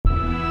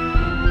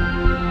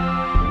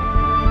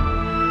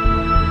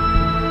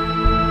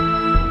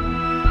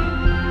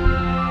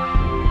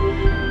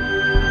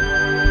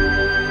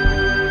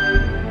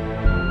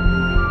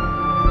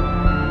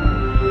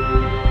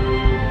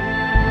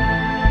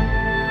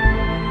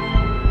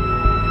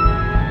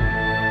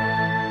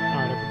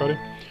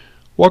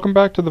Welcome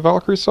back to the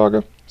Valkyrie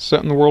Saga,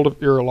 set in the world of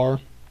Irilar.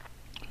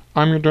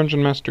 I'm your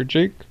Dungeon Master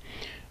Jake,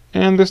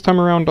 and this time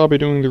around I'll be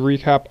doing the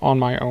recap on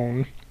my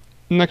own.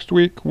 Next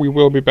week we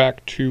will be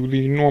back to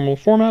the normal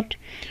format,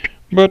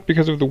 but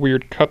because of the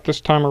weird cut this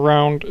time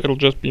around, it'll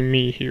just be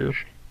me here.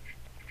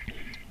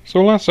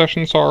 So last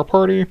session saw our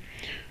party,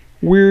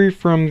 weary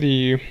from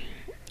the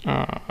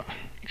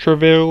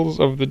travails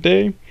of the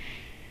day,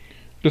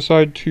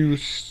 decide to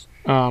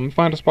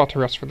find a spot to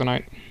rest for the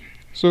night.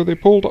 So they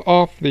pulled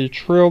off the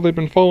trail they'd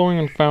been following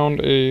and found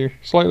a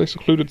slightly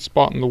secluded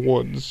spot in the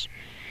woods.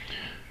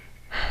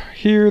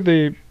 Here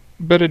they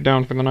bedded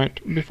down for the night.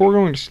 Before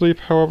going to sleep,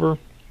 however,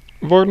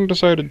 Varden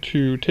decided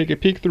to take a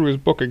peek through his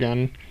book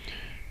again,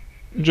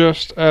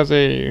 just as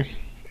a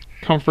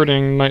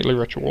comforting nightly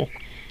ritual.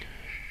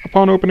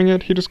 Upon opening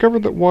it, he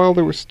discovered that while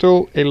there was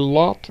still a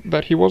lot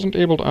that he wasn't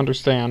able to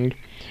understand,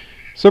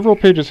 several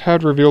pages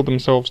had revealed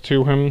themselves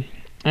to him,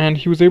 and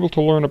he was able to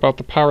learn about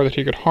the power that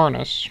he could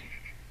harness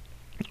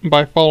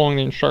by following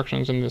the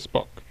instructions in this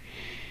book.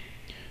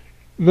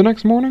 The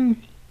next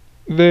morning,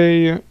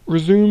 they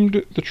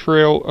resumed the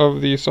trail of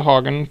the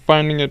Sahagin,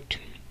 finding it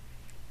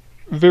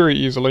very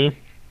easily,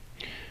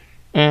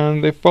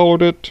 and they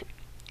followed it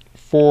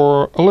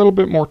for a little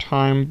bit more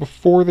time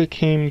before they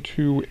came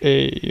to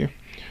a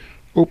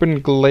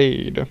open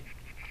glade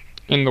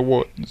in the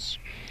woods.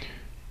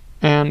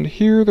 And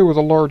here there was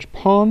a large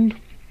pond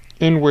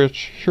in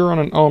which Huron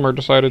and Elmer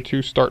decided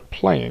to start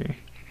playing.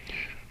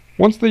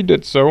 Once they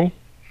did so,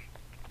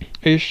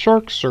 a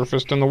shark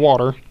surfaced in the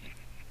water,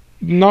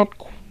 not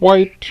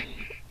quite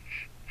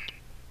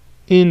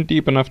in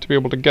deep enough to be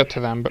able to get to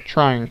them, but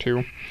trying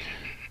to.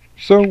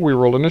 So we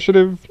rolled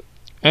initiative,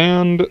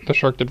 and the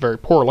shark did very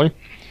poorly.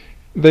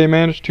 They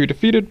managed to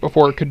defeat it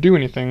before it could do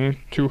anything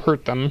to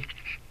hurt them,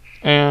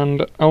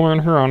 and Elmer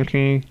and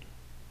Huron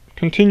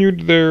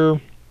continued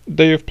their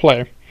day of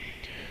play.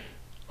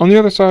 On the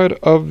other side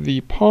of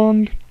the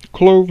pond,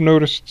 Clove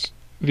noticed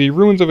the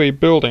ruins of a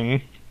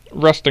building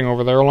resting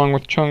over there, along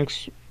with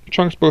chunks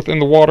both in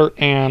the water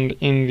and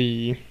in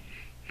the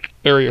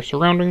area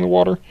surrounding the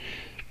water,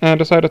 and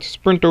decided to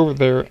sprint over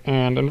there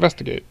and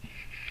investigate.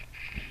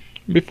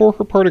 Before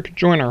her party could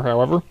join her,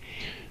 however,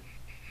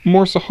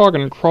 more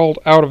Sahagin crawled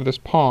out of this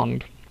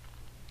pond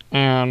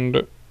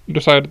and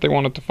decided they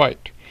wanted to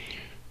fight,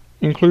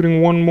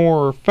 including one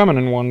more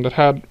feminine one that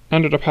had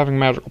ended up having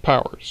magical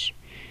powers.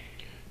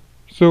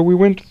 So we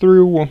went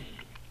through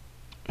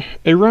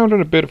a round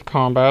and a bit of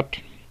combat,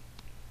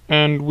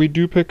 and we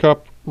do pick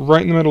up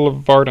right in the middle of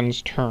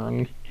Varden's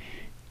turn.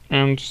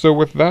 And so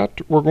with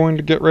that, we're going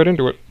to get right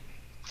into it.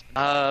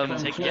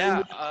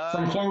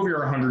 From Clove,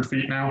 you're 100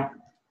 feet now.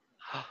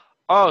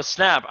 Oh,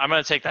 snap. I'm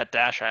going to take that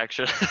dash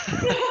action.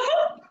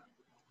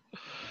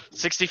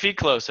 60 feet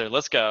closer.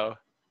 Let's go.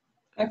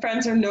 My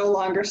friends are no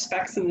longer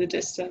specks in the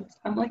distance.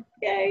 I'm like,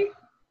 yay.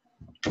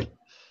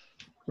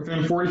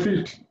 Within 40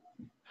 feet.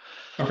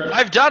 Okay.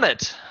 I've done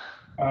it.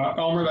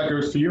 Elmer, that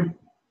goes to you.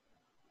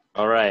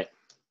 All right.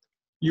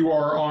 You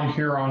are on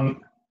Huron,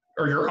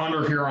 or you're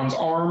under Huron's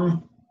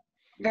arm.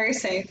 Very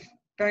safe.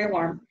 Very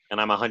warm. And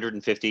I'm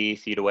 150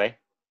 feet away.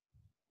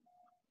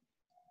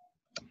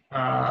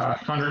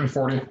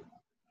 140.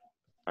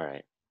 All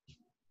right.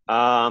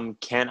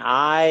 Can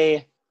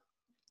I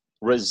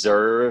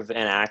reserve an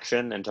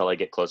action until I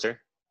get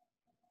closer?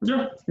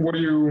 Yeah.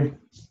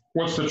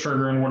 What's the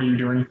trigger and what are you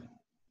doing?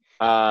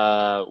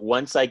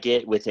 Once I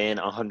get within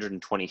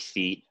 120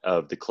 feet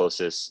of the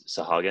closest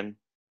Sahagin,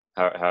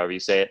 however you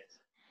say it,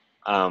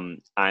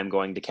 I'm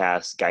going to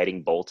cast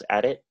Guiding Bolt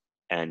at it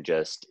and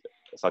just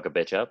fuck a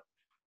bitch up.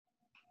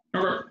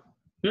 Okay.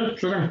 Yeah,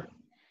 sure thing.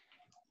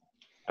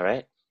 All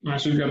right.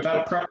 So you've got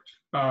that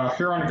prepped.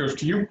 Huron, goes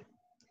to you.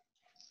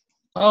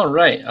 All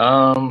right.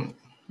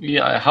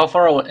 Yeah. How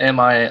far am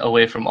I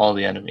away from all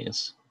the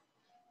enemies?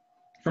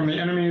 From the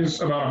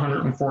enemies, about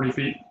 140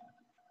 feet.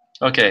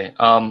 Okay.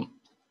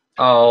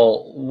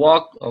 I'll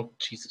walk. Oh,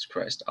 Jesus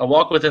Christ! I'll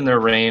walk within their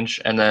range,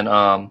 and then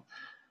I'll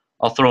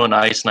throw an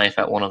ice knife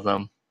at one of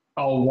them.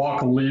 I'll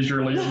walk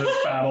leisurely in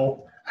this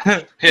battle.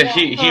 Yeah,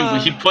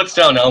 he puts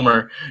down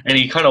Elmer, and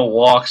he kind of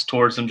walks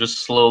towards him,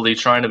 just slowly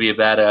trying to be a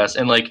badass.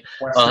 And like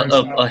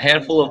a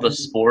handful of the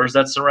spores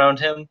that surround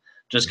him,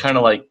 just kind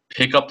of like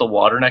pick up the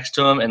water next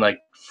to him and like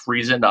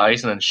freeze it into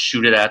ice, and then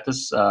shoot it at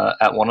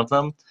at one of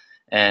them.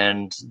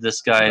 And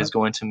this guy is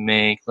going to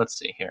make. Let's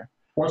see here.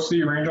 What's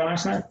the range on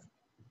ice knife?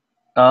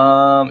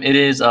 It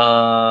is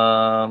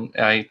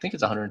I think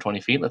it's 120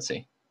 feet. Let's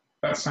see.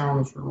 That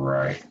sounds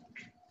right.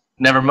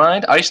 Never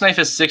mind. Ice Knife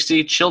is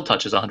 60. Chill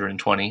Touch is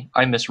 120.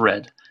 I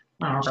misread.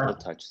 Oh, okay. Chill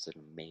Touch is an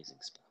amazing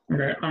spell.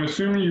 Okay, I'm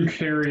assuming you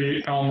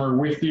carry Elmer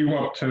with you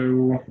up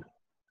to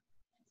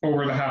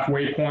over the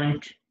halfway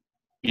point.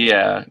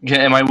 Yeah.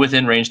 Am I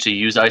within range to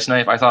use Ice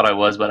Knife? I thought I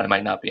was, but I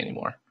might not be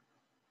anymore.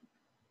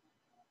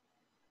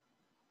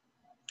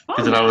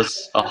 Because if I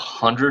was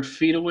 100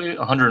 feet away,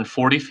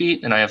 140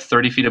 feet, and I have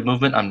 30 feet of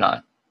movement, I'm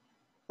not.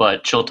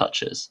 But Chill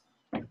Touch is.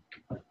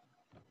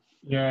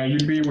 Yeah,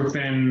 you'd be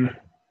within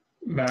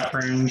that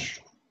range.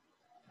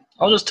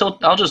 I'll just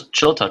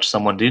chill touch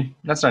someone, dude.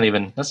 That's not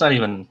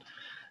even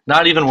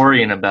Not even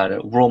worrying about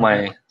it. Roll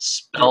my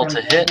spell to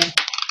hit.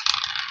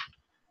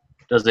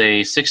 Does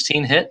a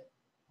 16 hit?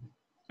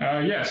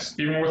 Yes,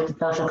 even with the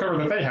partial cover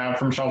that they have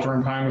from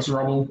sheltering behind this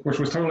rubble, which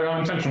was totally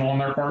unintentional on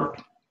their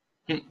part.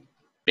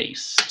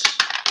 Based.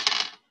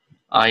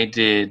 I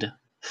did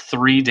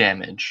 3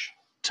 damage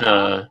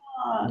to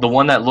the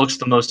one that looks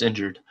the most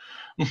injured.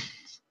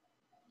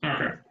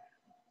 Okay.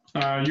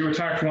 You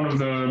attacked one of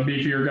the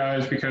beefier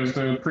guys because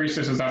the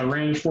priestess is out of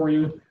range for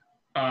you.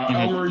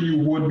 Elmer, you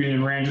would be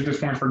in range at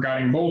this point for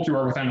guiding bolt. You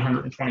are within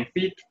 120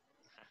 feet.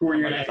 Who are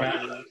you going to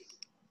aim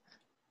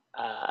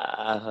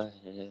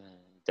at?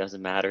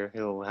 Doesn't matter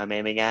who I'm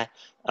aiming at.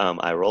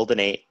 I rolled an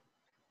 8.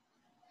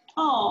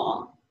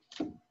 Aw.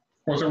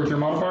 What's it with your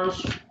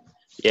modifiers?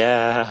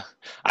 Yeah,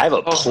 I have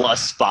a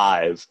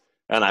 +5,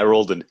 and I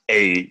rolled an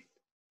 8.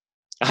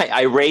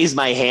 I raise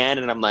my hand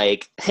and I'm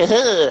like,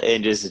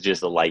 and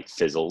just the light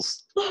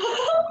fizzles.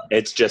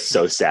 It's just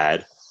so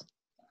sad.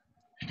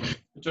 It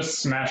just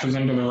smashes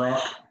into the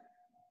rock.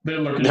 They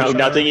look at No, each other.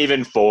 nothing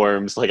even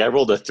forms. Like I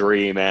rolled a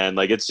 3, man.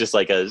 Like it's just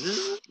like a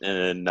zzz,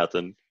 and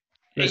nothing.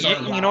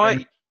 You know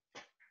what?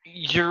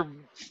 You're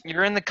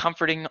in the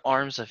comforting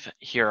arms of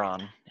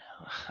Huron.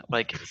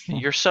 Like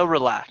you're so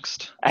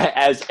relaxed.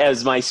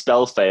 As my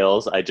spell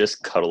fails, I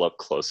just cuddle up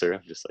closer.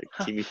 I'm just like,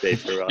 keep me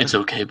safe, Huron. It's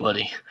okay,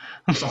 buddy.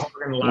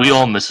 We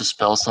all miss a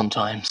spell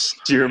sometimes.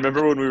 Do you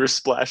remember when we were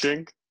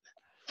splashing?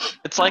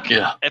 It's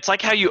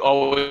like how you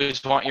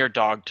always want your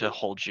dog to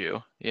hold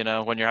you. You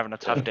know, when you're having a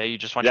tough day, you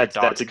just want your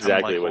dog That's to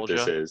exactly come, like, what hold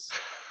this you. is.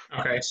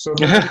 Okay, so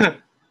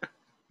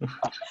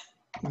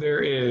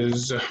there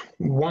is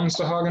one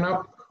Sahagin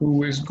up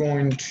who is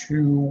going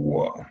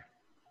to...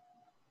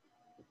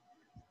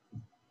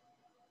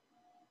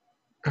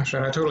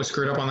 Actually, I totally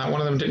screwed up on that. One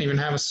of them didn't even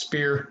have a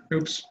spear.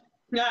 Oops.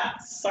 Yeah,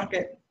 suck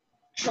it.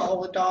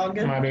 Troll the dog,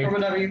 Maybe. or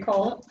whatever you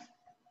call it.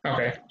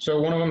 Okay,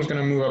 so one of them is going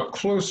to move up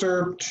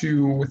closer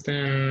to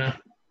within...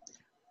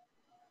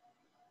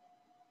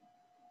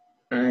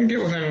 get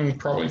within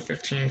probably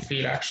 15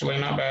 feet, actually,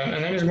 not bad.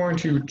 And then he's going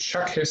to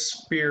chuck his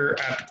spear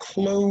at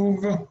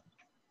Clove,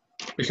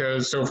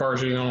 because so far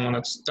she's the only one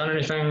that's done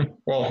anything.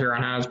 Well,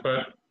 Huron has,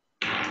 but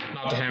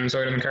not to him, so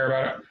he doesn't care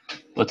about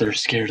it. But they're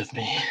scared of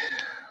me.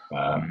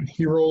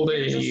 He rolled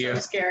It's a so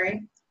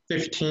scary.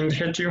 15 to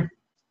hit you.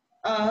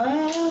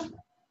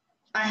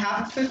 I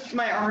have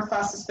my armor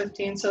class is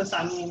 15, so does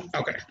that mean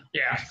Okay,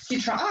 yeah.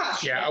 you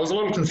trash? Yeah, I was a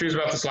little confused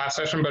about this last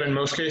session, but in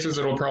most cases,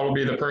 it'll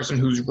probably be the person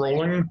who's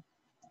rolling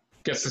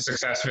gets the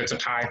success if it's a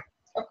tie.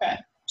 Okay.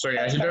 So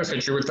yeah, he does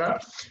hit you with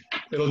that.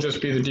 It'll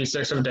just be the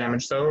d6 of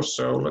damage, though,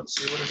 so let's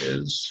see what it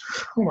is.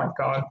 Oh my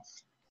god,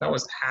 that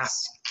was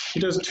ass. He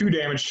does 2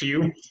 damage to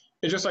you.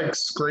 It just, like,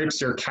 scrapes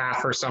your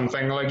calf or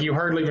something. Like, you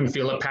hardly even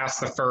feel it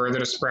past the fur that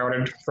has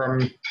sprouted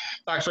from...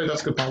 Actually,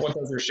 that's a good point. What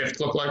does your shift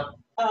look like?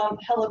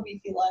 Hella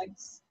beefy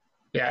legs.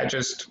 Yeah,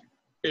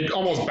 it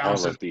almost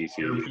bounces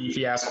your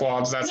beefy-ass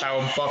quads. That's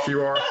how buff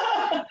you are.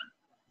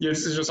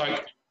 It's just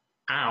like,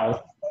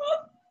 ow.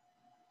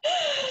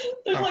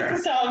 There's like the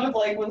sound of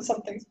like when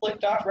something's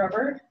flicked off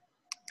rubber.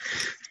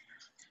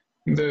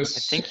 I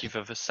think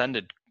you've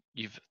ascended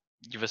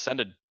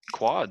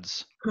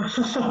quads.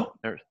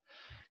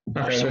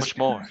 There's so much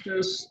more.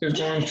 This is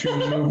going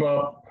to move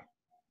up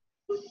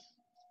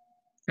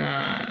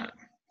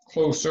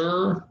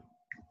closer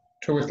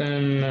to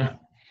within.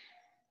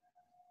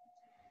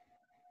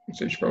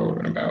 So it's probably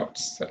within about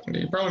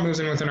 70. Probably moves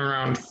in within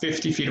around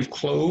 50 feet of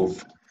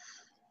Clove.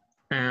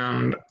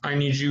 And I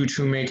need you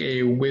to make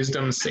a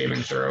wisdom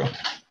saving throw.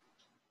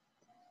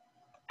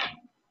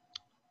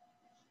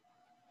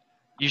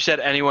 You said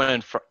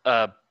anyone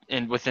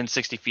in within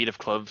 60 feet of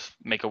Clove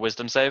make a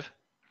wisdom save?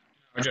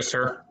 Just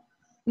her.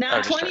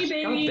 Nat just 20,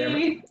 her.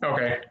 baby. Oh,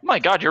 okay. Oh my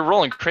god, you're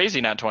rolling crazy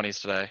nat 20s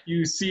today.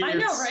 You see, I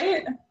know,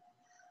 right?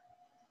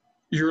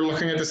 You're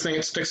looking at this thing,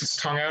 it sticks its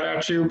tongue out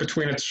at you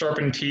between its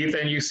sharpened teeth,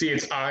 and you see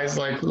its eyes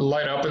like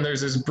light up, and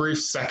there's this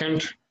brief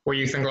second where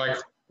you think like,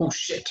 oh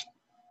shit.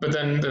 But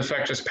then the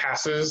effect just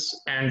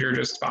passes, and you're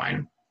just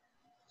fine.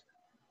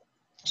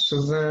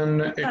 So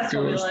then it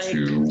goes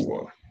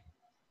to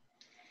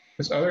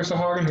this other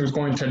Sahagin who's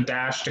going to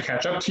dash to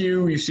catch up to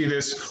you. You see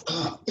this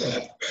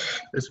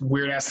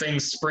weird-ass thing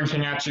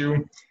sprinting at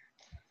you.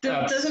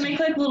 Does it make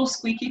like little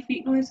squeaky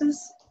feet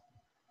noises?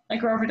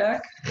 Like rubber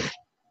duck?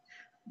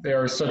 They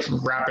are such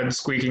rapid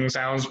squeaking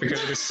sounds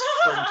because it is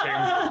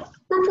sprinting.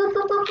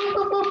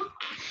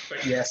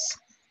 But yes.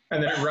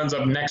 And then it runs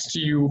up next to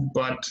you,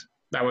 but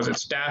that was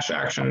its dash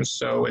action,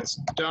 so it's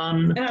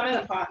done. And I'm in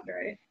the pond,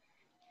 right?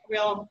 We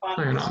all in the pond.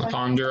 You're not in the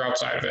pond, you're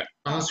outside of it.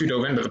 Unless you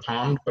dove into the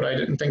pond, but I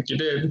didn't think you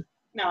did.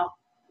 No.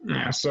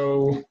 Yeah,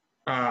 so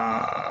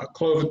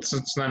Clove,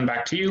 it's then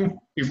back to you.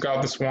 You've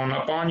got this one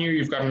up on you.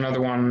 You've got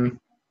another one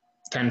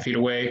 10 feet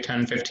away,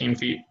 10, 15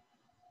 feet.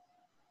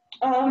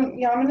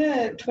 Yeah, I'm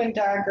gonna twin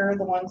dagger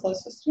the one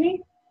closest to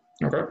me.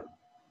 Okay.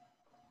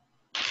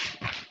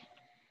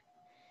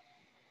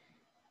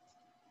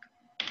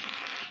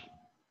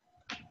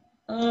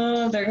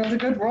 There go the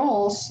good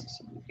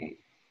rolls.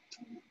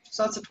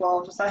 So that's a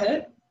 12. Does that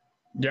hit?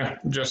 Yeah,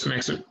 just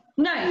makes it.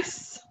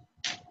 Nice.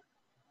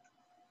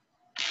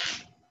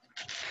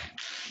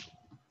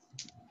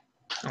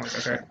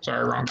 Okay,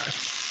 sorry, wrong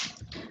dice.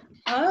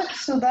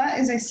 So that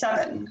is a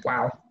 7.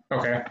 Wow.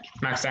 Okay,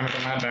 max damage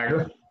on that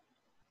dagger.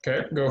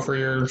 Okay, go for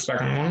your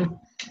second one.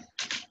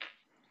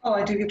 Oh,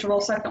 I do get to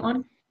roll second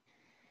one?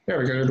 Yeah,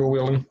 because you're dual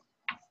wielding.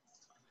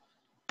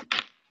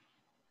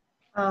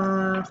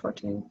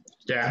 14.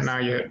 Yeah, now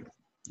you hit.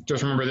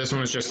 Just remember, this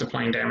one is just the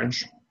plain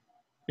damage.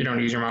 You don't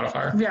use your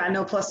modifier. Yeah,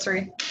 no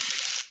 +3.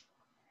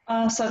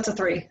 So it's a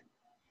 3.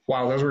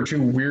 Wow, those were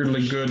 2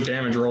 weirdly good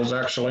damage rolls,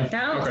 actually.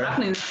 Yeah, what's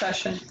happening this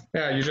session?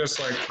 Yeah, you just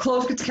like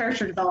Clove gets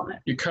character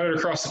development. you cut it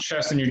across the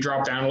chest and you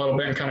drop down a little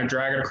bit and kind of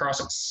drag it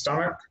across its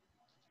stomach.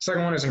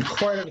 Second one isn't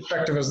quite as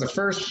effective as the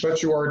first,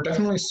 but you are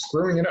definitely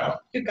screwing it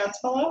up. Your guts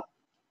fell out?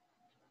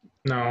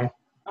 No,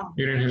 Oh.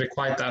 you didn't hit it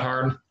quite that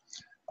hard.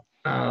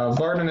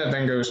 Vardanet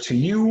then goes to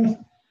you.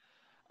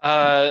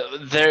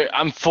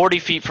 I'm 40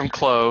 feet from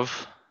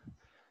Clove,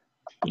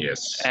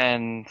 Yes.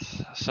 and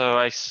so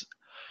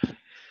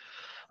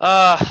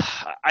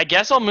I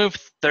guess I'll move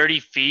 30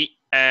 feet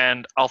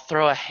and I'll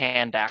throw a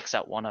hand axe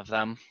at one of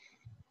them.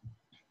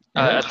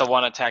 Okay. At the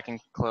one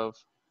attacking Clove.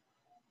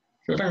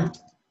 Sure thing.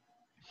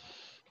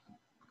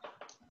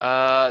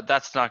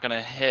 That's not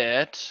gonna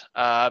hit.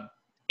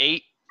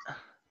 8.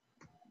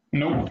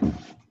 Nope.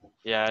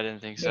 Yeah, I didn't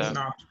think so. It's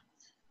not.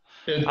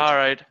 It All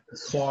right.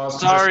 claws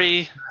to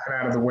Sorry. just get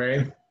out of the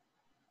way.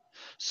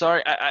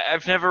 Sorry.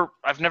 I've never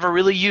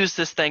really used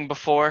this thing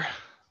before.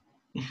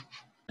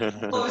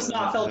 Clove is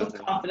not filled with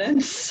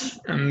confidence.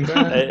 And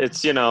then,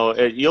 It's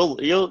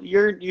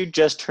you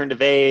just turned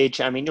of age.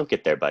 I mean, you'll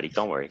get there, buddy.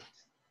 Don't worry.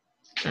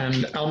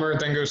 and Elmer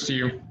then goes to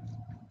you.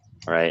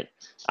 All right.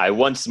 I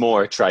once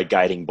more try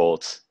guiding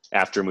bolt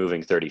after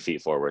moving 30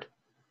 feet forward.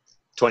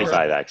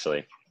 25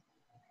 actually.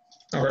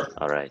 Okay.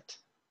 All right.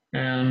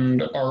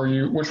 And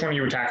which one are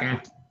you attacking?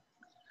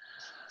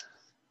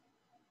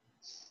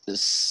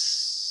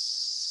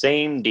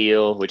 Same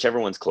deal. Whichever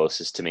one's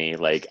closest to me.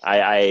 Like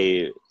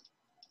I'm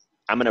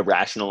gonna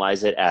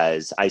rationalize it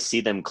as I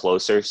see them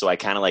closer, so I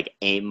kind of like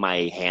aim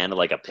my hand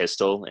like a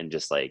pistol and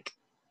just like,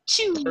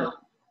 choo. Sure.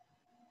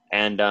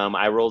 And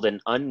I rolled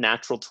an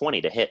unnatural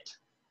 20 to hit.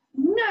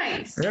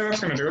 Nice. Yeah,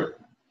 that's gonna do it.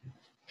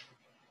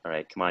 All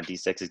right, come on,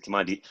 D6s, come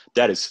on,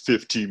 That is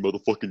 15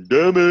 motherfucking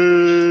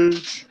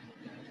damage.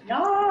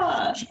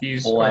 Yeah.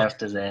 He's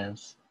Blast his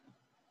ass.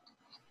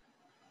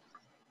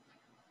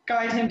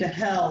 Guide him to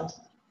hell.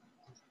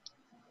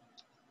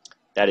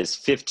 That is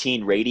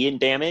 15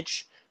 radiant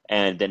damage,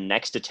 and the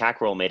next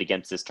attack roll made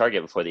against this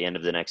target before the end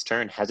of the next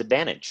turn has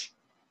advantage.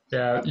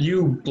 Yeah,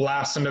 you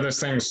blast into this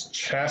thing's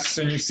chest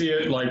and you see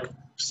it like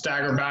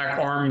stagger back,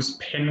 arms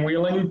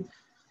pinwheeling.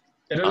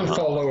 It doesn't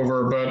fall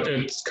over, but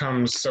it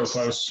comes so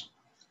close.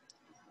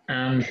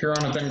 And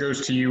Huron, it then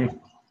goes to you.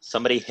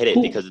 Somebody hit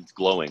it because it's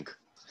glowing.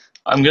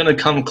 I'm gonna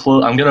come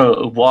close. I'm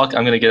gonna walk.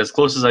 I'm gonna get as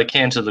close as I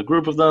can to the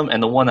group of them,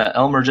 and the one that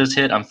Elmer just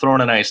hit, I'm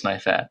throwing an ice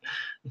knife at.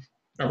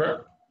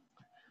 Okay.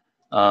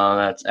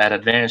 That's at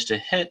advantage to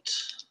hit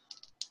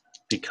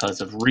because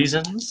of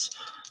reasons.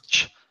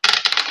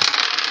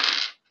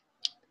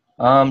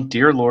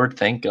 Dear Lord,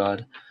 thank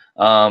God.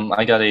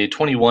 I got a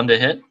 21 to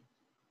hit.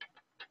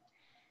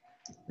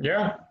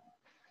 Yeah.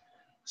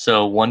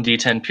 So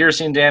 1d10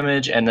 piercing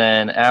damage, and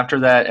then after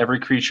that, every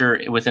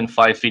creature within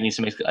 5 feet needs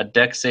to make a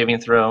dex saving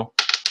throw.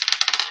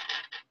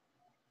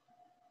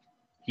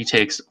 He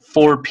takes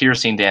 4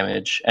 piercing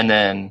damage, and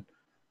then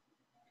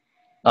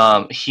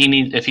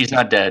if he's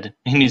not dead,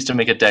 he needs to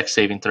make a dex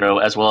saving throw,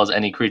 as well as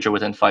any creature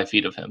within 5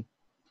 feet of him.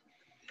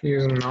 He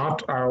is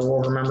not. I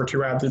will remember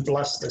to add the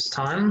bless this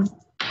time.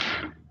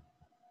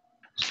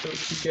 So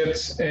he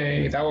gets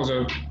that was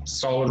a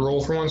solid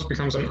roll for once,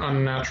 becomes an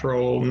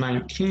unnatural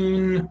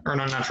 19, or an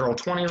unnatural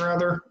 20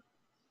 rather.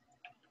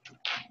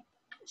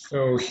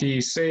 So he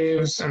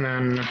saves, and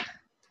then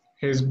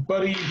his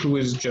buddy, who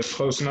is just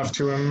close enough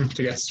to him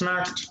to get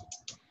smacked,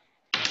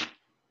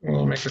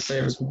 will make the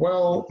save as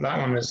well. That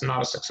one is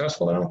not a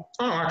successful though.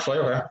 Oh, actually,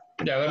 okay.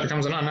 Yeah, that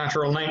becomes an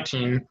unnatural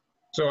 19.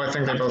 So I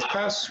think they both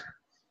pass.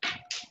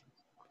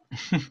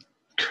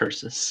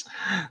 Curses.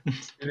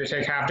 Do they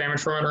take half damage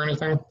from it or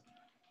anything?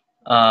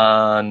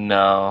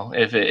 No.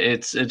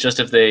 It's just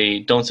if they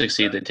don't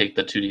succeed, they take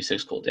the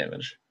 2d6 cold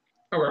damage.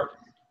 Okay.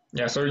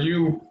 Yeah, so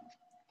you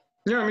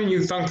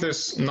thunk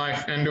this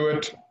knife into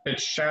it. It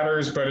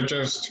shatters, but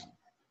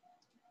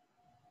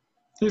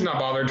he's not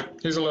bothered.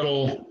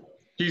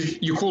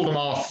 You cooled him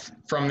off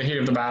from the heat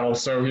of the battle,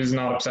 so he's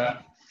not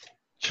upset.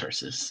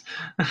 Curses.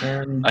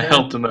 And I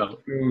helped him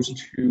out. goes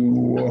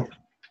to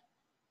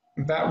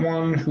that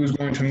one who's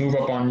going to move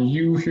up on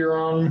you,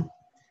 Huron.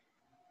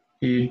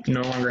 He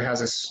no longer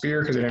has his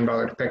spear because he didn't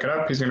bother to pick it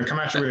up. He's going to come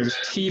at you with his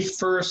teeth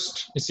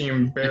first. You see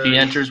him If he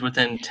enters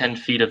within 10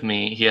 feet of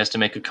me, he has to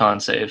make a con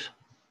save.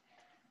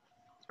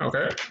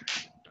 Okay.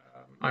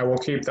 I will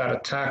keep that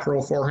attack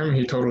roll for him.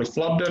 He totally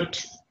flubbed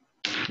it.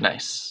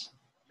 Nice.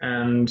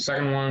 And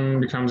second one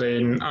becomes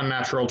an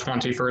unnatural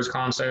 20 for his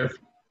con save.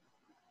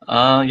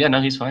 Yeah, no,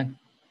 he's fine.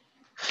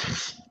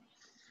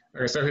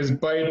 Okay, so his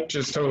bite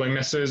just totally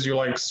misses.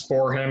 You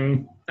spore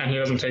him, and he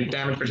doesn't take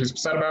damage, but he's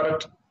upset about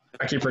it.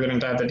 I keep forgetting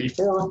to add the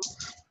d4.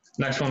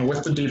 Next one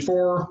with the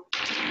D4.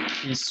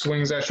 He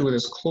swings at you with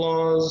his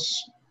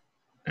claws,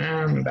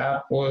 and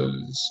that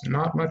was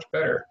not much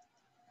better.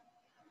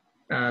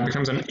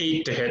 Becomes an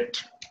 8 to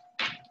hit.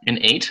 An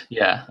 8?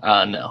 Yeah.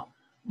 No.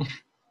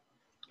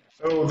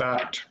 So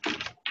that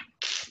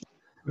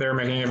they're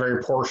making a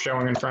very poor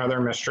showing in front of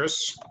their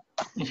mistress.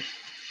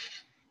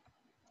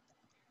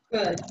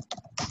 Good.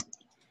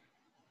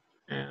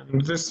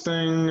 And this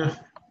thing.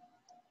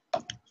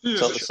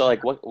 So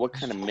like, what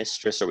kind of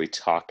mistress are we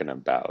talking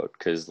about?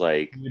 Because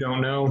like, You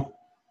don't know.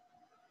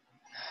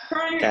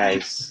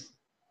 guys,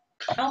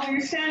 Oh, you're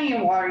standing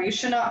in water. You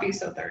should not be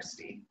so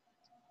thirsty.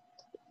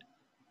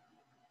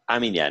 I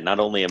mean, yeah, not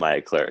only am I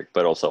a cleric,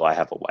 but also I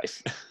have a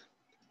wife.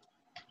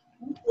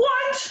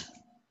 What?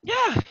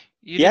 Yeah.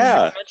 You didn't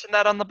Yeah. have to mention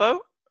that on the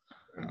boat?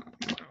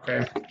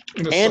 Okay.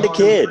 And a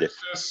kid.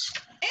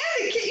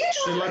 Andy, can you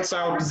She join lets the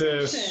out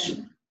this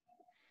conversation?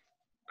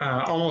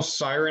 almost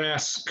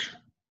siren-esque.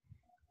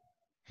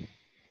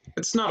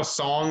 It's not a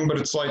song, but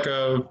it's like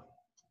a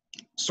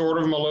sort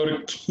of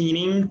melodic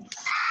keening.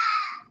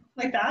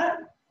 Like that?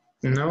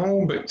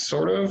 No, but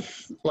sort of.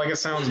 Like it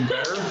sounds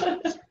better.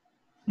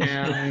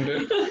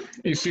 And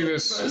you see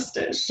this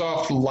Roasted.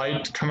 soft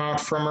light come out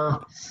from her,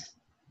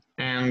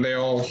 and they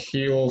all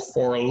heal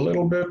for a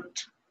little bit.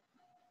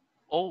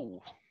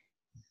 Oh.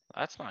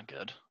 That's not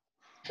good.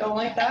 Don't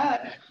like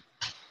that.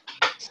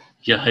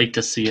 You hate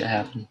to see it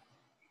happen.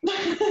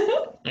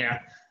 Yeah.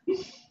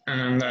 And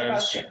then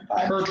that's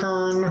her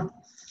turn.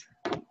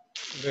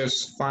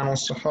 This final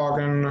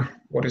Sahagin,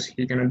 what is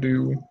he going to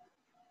do?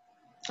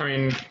 I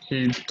mean,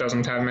 he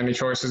doesn't have many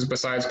choices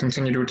besides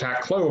continue to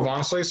attack Clove,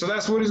 honestly, so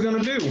that's what he's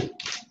going to do.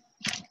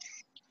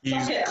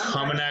 He's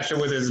coming at you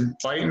with his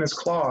bite and his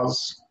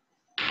claws.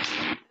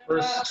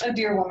 First, Not a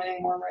deer woman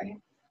anymore, right?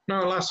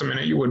 no, last a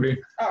minute, you would be.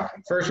 Oh,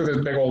 okay. First with his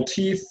big old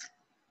teeth.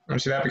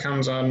 And see, that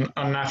becomes an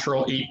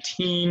unnatural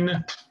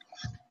 18.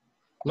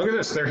 Look at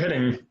this, they're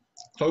hitting.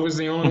 Clove is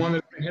the only one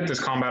that can hit this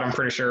combat, I'm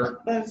pretty sure.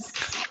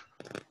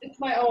 It's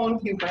my own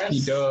hubris.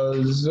 He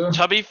does.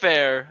 To be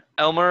fair,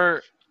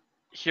 Elmer,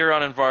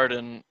 Huron, and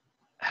Varden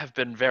have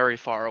been very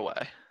far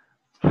away.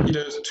 He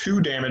does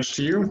 2 damage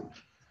to you.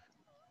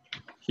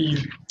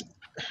 He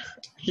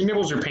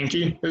nibbles your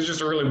pinky. It's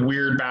just a really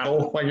weird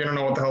battle. Like, you don't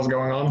know what the hell's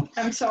going on.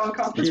 I'm so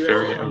uncomfortable. It's He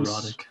very then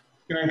erotic.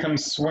 He then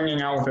comes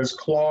swinging out with his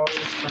claws,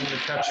 trying to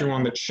catch you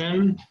on the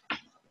chin.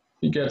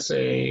 He becomes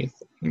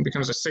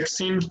a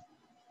 16.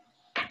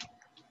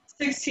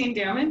 16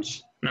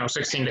 damage? No,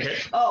 16 to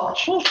hit. Oh,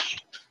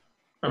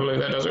 I believe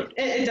that does it.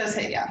 it does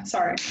hit, yeah.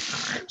 Sorry.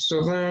 Alright,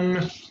 so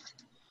then,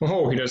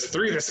 oh, he does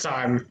 3 this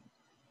time.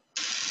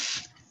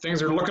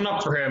 Things are looking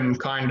up for him,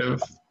 kind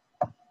of.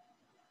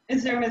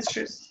 Is their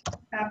mistress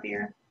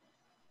happier?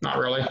 Not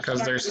really,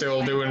 because they're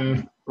still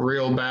doing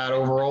real bad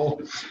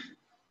overall.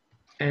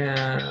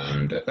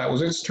 And that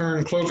was its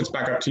turn. Clove, it's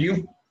back up to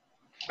you.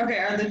 Okay,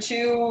 are the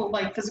two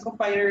like physical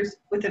fighters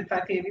within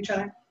 5 feet of each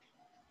other?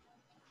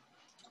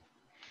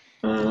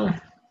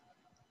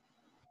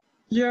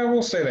 Yeah,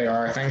 we'll say they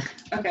are, I think.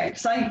 Okay,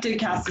 because I did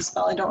cast a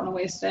spell. I don't want to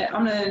waste it.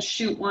 I'm going to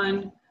shoot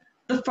one,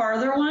 the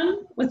farther one,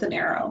 with an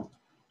arrow.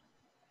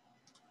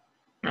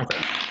 Okay.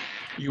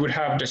 You would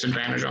have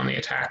disadvantage on the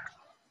attack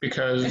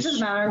because... It doesn't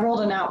matter. I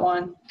rolled a nat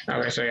 1.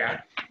 Okay, so yeah.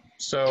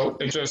 So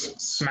it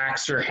just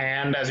smacks your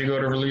hand as you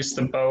go to release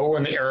the bow,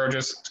 and the arrow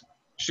just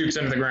shoots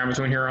into the ground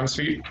between Huron's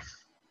feet.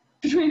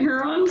 Between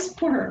Hurons?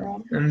 Poor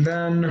Huron. And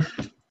then,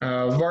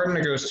 Varden,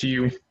 it goes to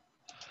you.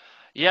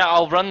 Yeah,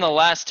 I'll run the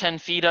last 10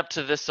 feet up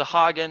to this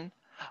Sahagin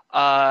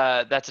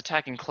that's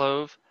attacking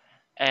Clove,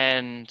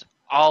 and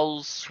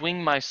I'll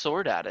swing my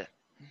sword at it.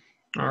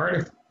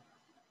 Alrighty.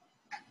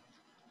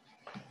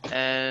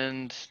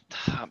 And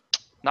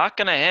not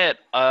gonna hit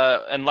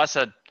unless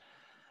an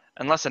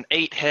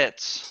 8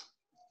 hits.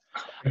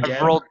 Again?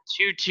 I've rolled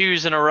 2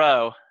 2s in a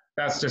row.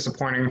 That's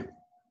disappointing.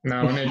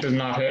 No, and it does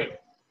not hit.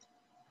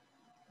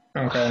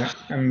 Okay,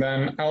 and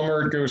then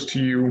Elmer, it goes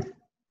to you.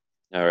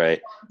 All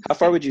right. How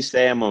far would you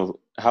say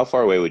how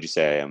far away would you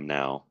say I am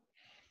now?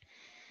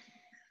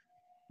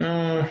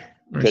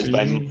 Because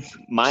by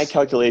my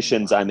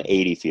calculations, I'm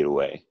 80 feet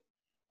away.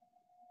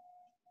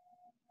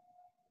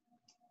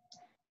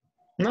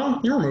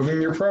 No, you're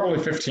moving. You're probably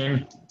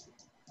 15.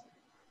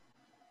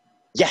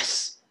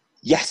 Yes.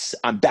 Yes.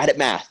 I'm bad at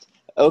math.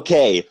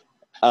 Okay.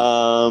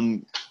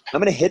 I'm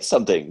going to hit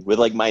something with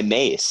like my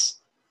mace.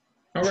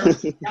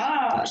 Okay.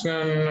 Ah,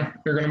 So then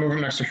you're going to move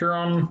him next to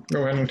Huron.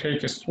 Go ahead and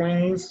take his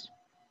swings.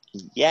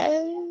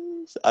 Yes.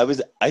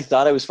 I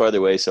thought I was farther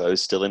away, so I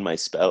was still in my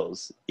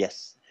spells.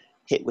 Yes.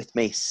 Hit with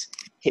mace.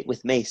 Hit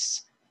with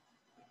mace.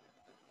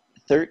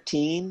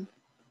 13.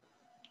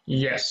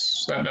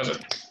 Yes, that does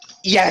it.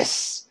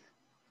 Yes.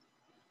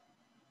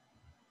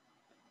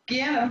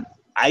 yeah.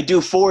 I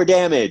do 4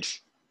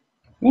 damage.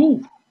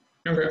 Woo.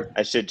 Okay.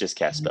 I should just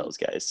cast spells,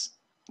 guys.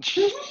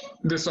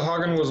 This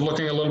Sahagin was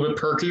looking a little bit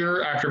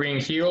perkier after being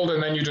healed,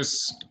 and then you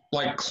just,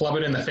 like, club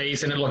it in the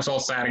face, and it looks all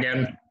sad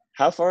again.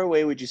 How far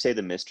away would you say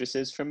the mistress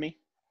is from me?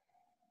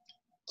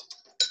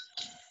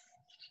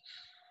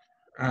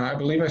 I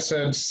believe I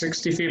said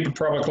 60 feet, but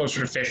probably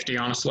closer to 50,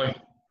 honestly.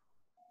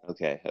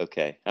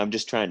 Okay. I'm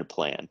just trying to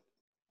plan.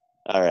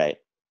 All right.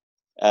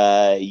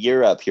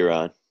 You're up,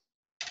 Huron.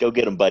 Go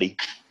get him, buddy.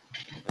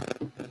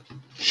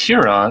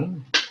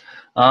 Huron.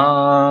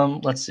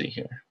 Let's see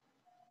here.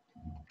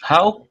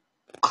 How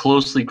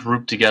closely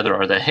grouped together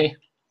are they?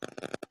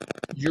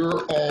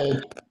 You're all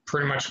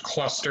pretty much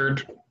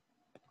clustered.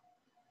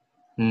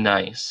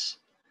 Nice.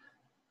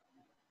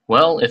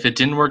 Well, if it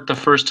didn't work the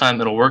first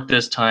time, it'll work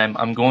this time.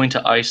 I'm going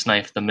to ice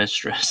knife the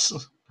mistress.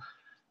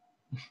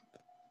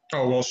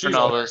 Oh, well, For she's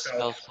all all by those spell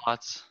herself.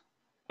 slots.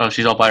 Oh,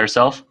 she's all by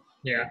herself?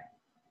 Yeah.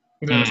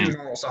 The two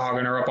normal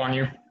Sahagin are up on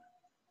you.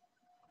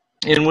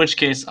 In which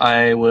case,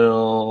 I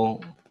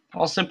will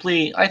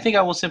simply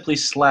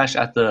slash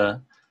at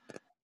the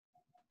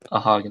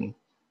Hagen.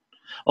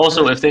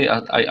 Also, if they,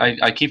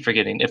 I keep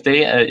forgetting,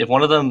 if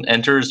one of them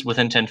enters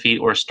within 10 feet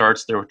or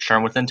starts their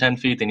turn within 10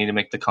 feet, they need to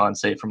make the con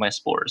save for my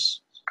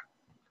spores.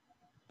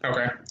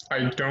 Okay.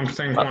 I don't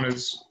think one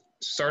has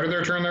started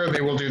their turn there.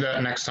 They will do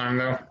that next time,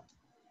 though.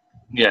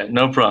 Yeah,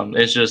 no problem.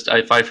 It's just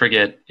if I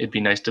forget, it'd be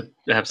nice to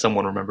have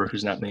someone remember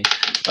who's not me.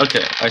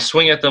 Okay, I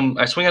swing at them.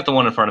 I swing at the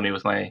one in front of me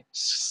with my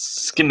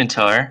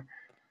scimitar,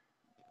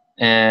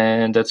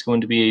 and that's going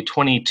to be a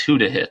 22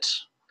 to hit.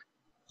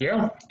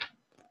 Yeah.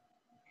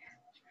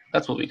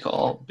 That's what we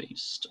call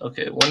based.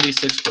 Okay,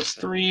 1d6 plus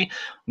 3.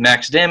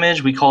 Max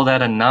damage, we call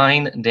that a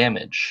 9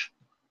 damage.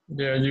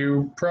 Yeah,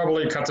 you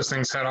probably cut this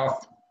thing's head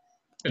off.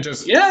 It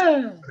just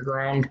Yeah! to the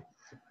ground.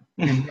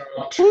 You've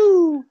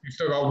still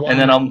got one And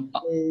then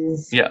move.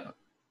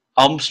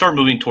 I'll start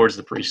moving towards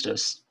the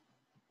priestess.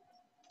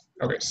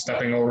 Okay,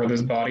 stepping over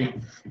this body.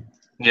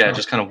 Yeah,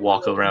 just kind of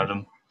walk around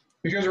him.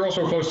 Because you're all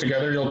so close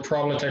together, you'll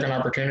probably take an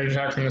opportunity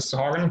attack from this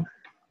Sahagin.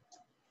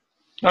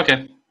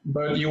 Okay.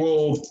 But you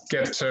will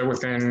get to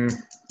within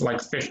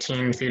like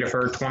 15 feet of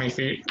her, 20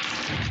 feet.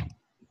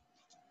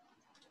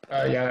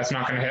 Yeah, that's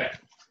not going to hit.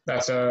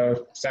 That's a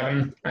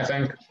 7, I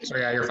think. So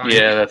yeah, you're fine.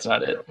 Yeah, that's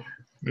not it.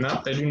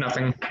 No, they do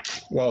nothing.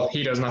 Well,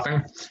 he does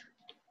nothing.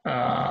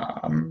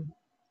 Let's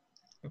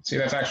see,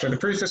 that's actually the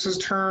priestess's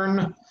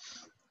turn.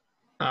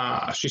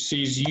 She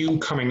sees you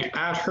coming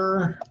at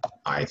her.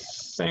 I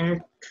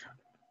think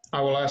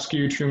I will ask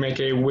you to make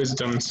a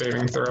wisdom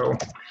saving throw.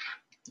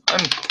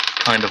 I'm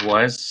kind of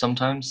wise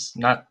sometimes.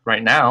 Not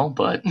right now,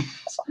 but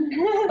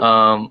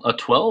a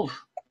 12.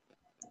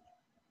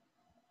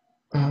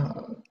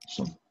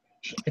 So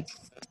I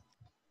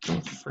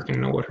don't freaking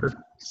know what her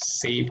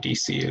save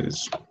DC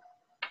is.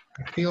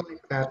 I feel like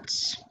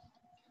that's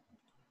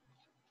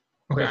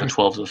okay. A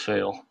 12's a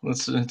fail.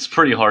 It's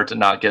pretty hard to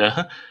not get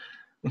a.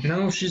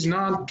 No, she's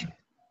not.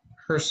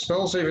 Her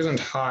spell save isn't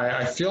high.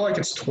 I feel like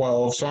it's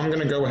 12, so I'm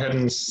going to go ahead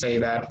and say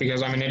that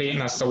because I'm an idiot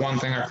and that's the one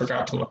thing I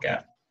forgot to look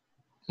at.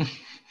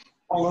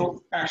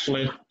 Although,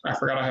 actually, I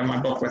forgot I have my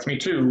book with me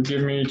too.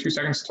 Give me 2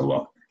 seconds to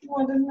look.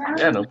 What in there?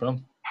 Yeah, no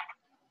problem.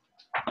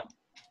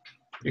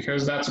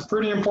 Because that's a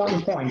pretty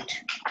important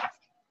point.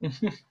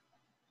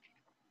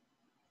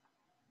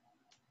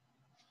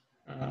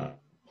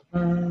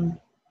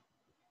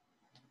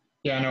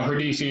 Yeah, no, her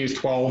DC is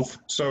 12,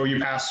 so you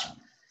pass.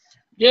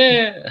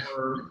 Yeah.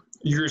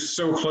 You're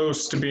so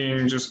close to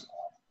being just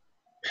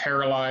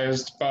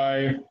paralyzed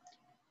by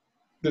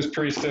this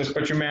priestess,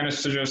 but you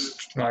manage to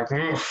just like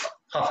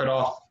huff it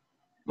off.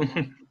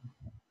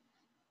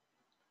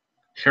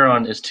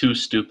 Huron is too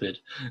stupid.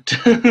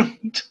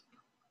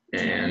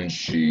 And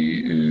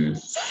she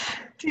is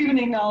Do you even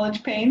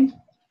acknowledge pain?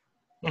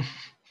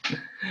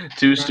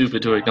 Too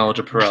stupid to acknowledge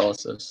a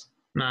paralysis.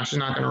 nah, she's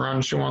not gonna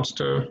run. She wants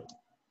to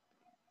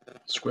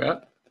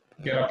Scrap?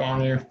 get up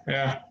on you.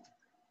 Yeah.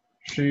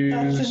 That's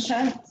She's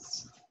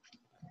intense.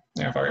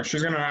 yeah, fuck it.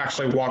 She's gonna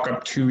actually walk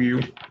up to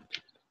you.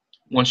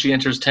 Once she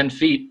enters 10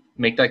 feet,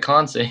 make that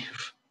con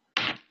save.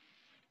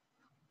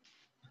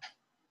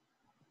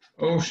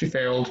 Oh, she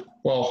failed.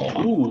 Well, hold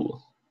on. Ooh.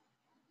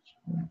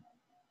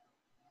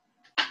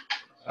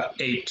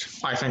 8.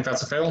 I think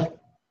that's a fail.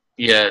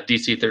 Yeah,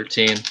 DC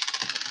 13.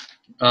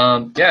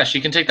 Yeah,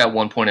 she can take that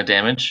 1 point of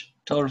damage.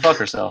 Tell her to fuck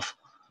herself.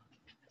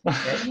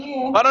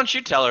 Yeah. Why don't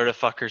you tell her to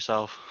fuck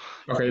herself?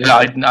 Okay.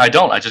 No, I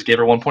don't. I just gave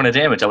her 1 point of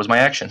damage. That was my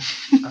action.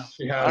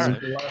 She has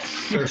Alright. bless,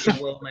 so she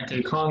will make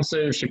a con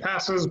save. She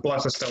passes.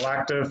 Bless is still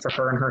active for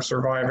her and her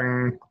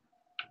surviving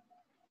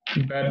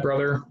bed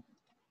brother.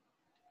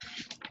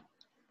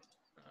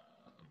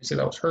 See,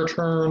 that was her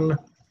turn.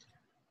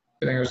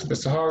 I think it goes to the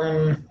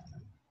Sahagin,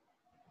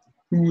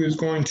 who is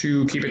going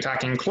to keep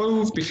attacking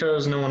Clove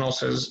because no one else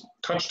has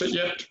touched it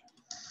yet.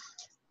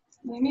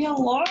 Leave me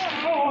alone.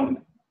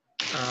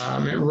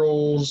 It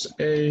rolls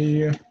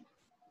a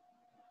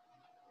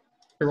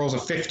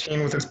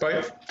 15 with its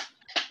bite.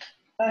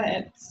 That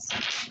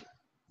hits.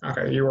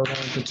 Okay, you are going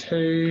to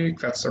take.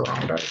 That's the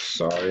wrong dice.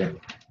 Sorry.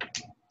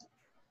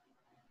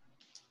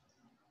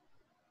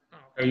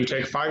 Okay, you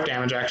take 5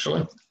 damage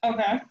actually,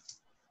 Okay.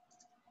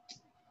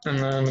 and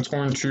then it's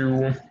going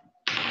to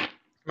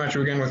come at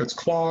you again with its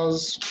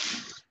claws.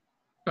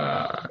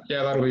 Yeah,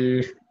 that'll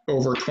be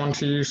over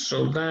 20,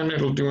 so then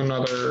it'll do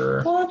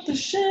another. What the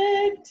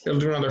shit? It'll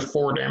do another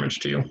 4 damage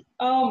to you.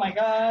 Oh my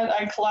god,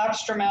 I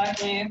collapsed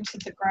dramatically to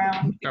the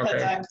ground because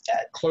Okay. I'm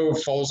dead.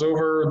 Clove falls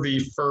over. The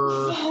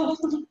fur.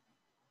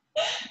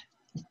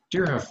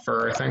 Deer have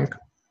fur, I think.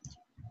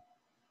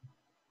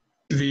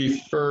 The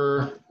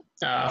fur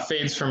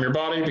fades from your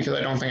body because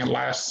I don't think it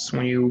lasts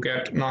when you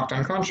get knocked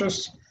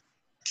unconscious.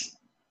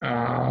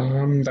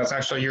 That's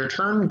actually your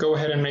turn. Go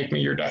ahead and make me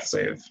your death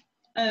save.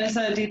 And is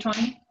that a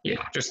d20? Yeah,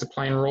 just a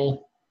plain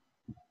roll.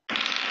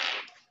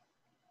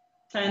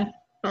 10.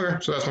 Okay,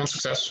 so that's 1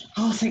 success.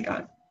 Oh, thank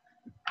god.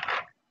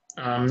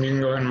 You can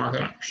go ahead and mark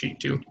that on sheet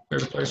 2.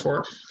 There's a place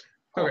for it.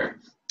 Okay.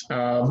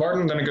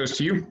 Varden, then it goes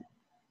to you.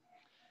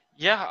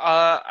 Yeah,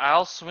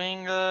 I'll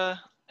swing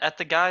at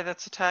the guy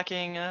that's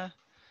attacking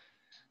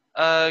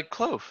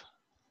Clove.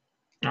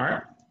 All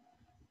right.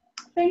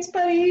 Thanks,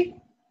 buddy.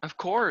 Of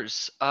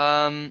course.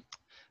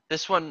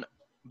 This one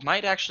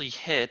might actually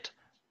hit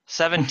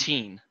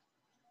 17.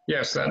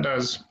 Yes, that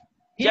does.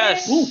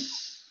 Yes. Yay.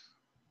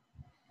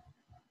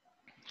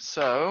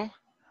 So,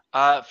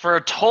 for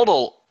a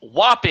total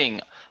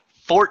whopping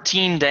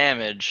 14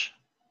 damage.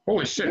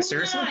 Holy shit,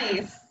 seriously?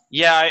 Nice.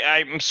 Yeah,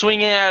 I'm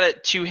swinging at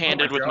it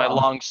two-handed Oh my with my God.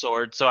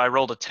 longsword, so I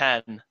rolled a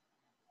 10.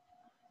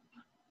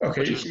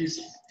 Okay,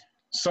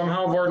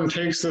 somehow Varden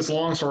takes this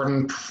longsword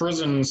and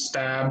prison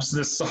stabs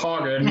this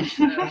Sahagin.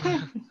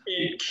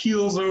 It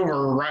keels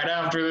over right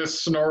after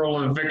this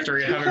snarl of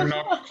victory, having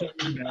knocked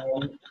Clove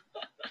down.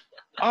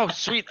 Oh,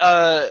 sweet.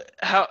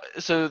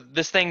 So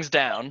this thing's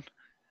down.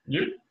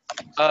 Yep.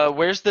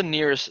 Where's the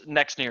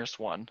next nearest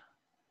one?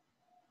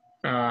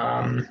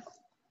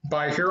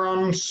 By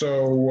Huron,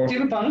 so Do you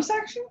have a bonus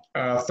action?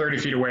 30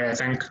 feet away, I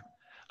think.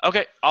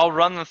 Okay, I'll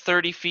run the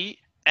 30 feet,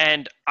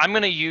 and I'm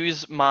going to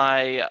use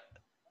my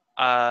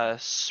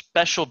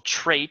special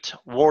trait,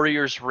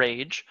 Warrior's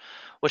Rage,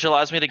 which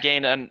allows me to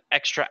gain an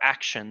extra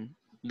action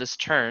this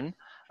turn.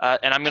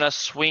 And I'm going to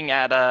swing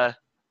at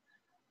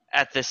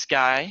this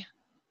guy.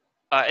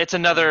 It's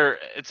another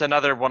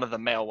one of the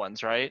male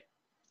ones, right?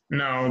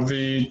 No,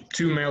 the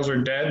 2 males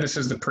are dead. This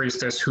is the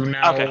priestess who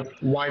now Okay.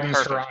 widens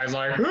her Perfect. eyes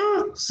like,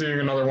 seeing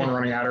another one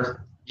running at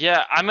her.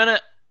 Yeah,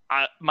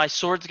 my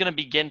sword's gonna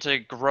begin to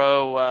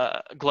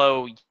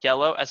glow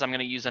yellow as I'm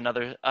gonna use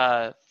another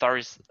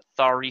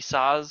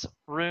Tharisaz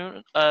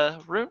rune.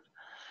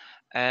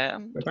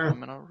 And Okay. I'm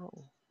gonna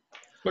roll.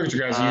 Look at you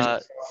guys using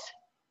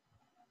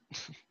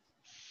stuff.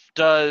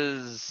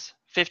 Does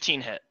 15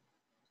 hit?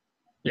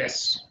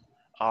 Yes.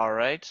 All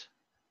right.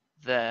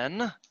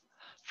 Then,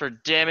 for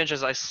damage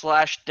as I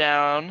slash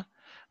down,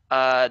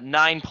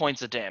 9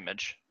 points of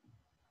damage.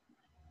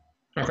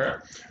 Okay.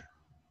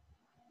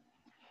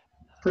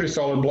 Pretty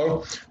solid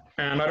blow.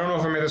 And I don't know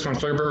if I made this one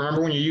clear, but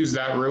remember when you use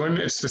that ruin,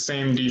 it's the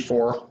same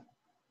D4.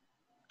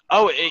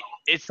 Oh,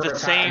 it's for the attack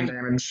same. and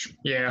damage.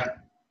 Yeah.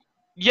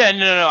 Yeah,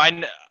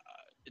 no.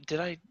 Did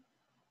I?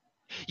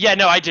 Yeah,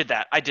 no, I did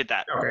that.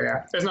 Okay,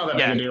 yeah. It's not that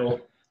big a deal.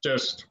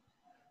 Just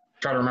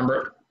try to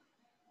remember it.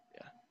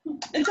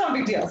 It's not a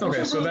big deal.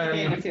 Okay, so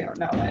then- If you don't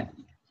know it.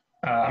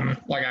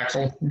 Like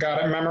Axel.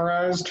 Got it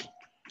memorized.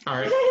 All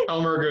right.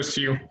 Elmer goes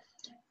to you.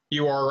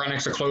 You are right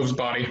next to Clove's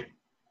body.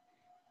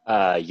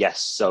 Yes,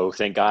 so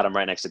thank God I'm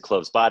right next to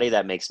Clove's body.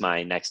 That makes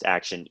my next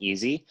action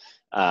easy.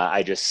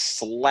 I just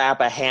slap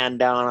a hand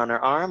down on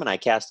her arm and I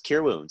cast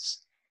Cure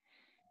Wounds.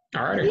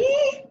 All righty.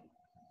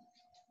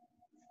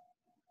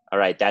 All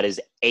right, that is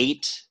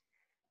 8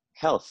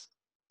 health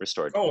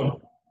restored.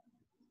 Oh,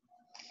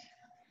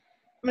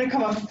 I'm gonna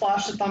come up and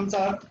flash the thumbs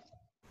up.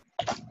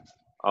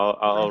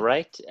 All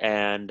right,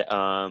 and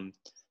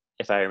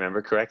if I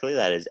remember correctly,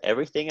 that is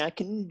everything I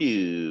can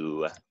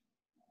do.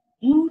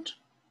 Woot.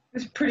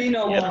 It's pretty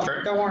noble. Yeah.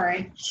 Don't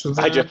worry. so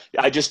then,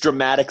 I just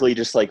dramatically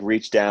just like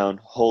reach down,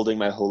 holding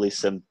my holy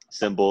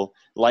symbol.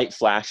 Light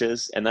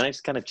flashes, and then I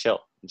just kind of chill.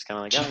 I'm just kind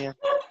of like, oh yeah.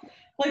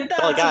 Like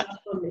That's all I that's got. enough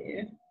for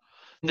me.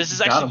 This is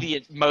Got actually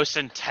the most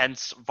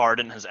intense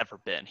Varden has ever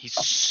been.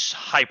 He's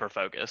hyper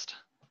focused.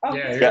 Oh,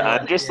 Yeah, Yeah,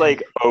 I'm just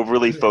like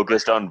overly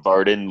focused on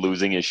Varden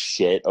losing his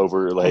shit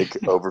over like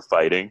over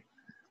fighting.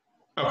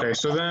 Okay,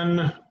 so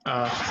then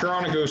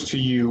Hirana goes to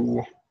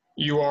you.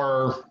 You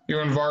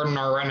and Varden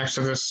are right next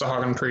to this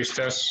Sahagin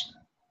priestess.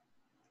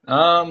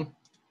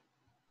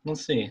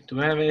 Let's see. Do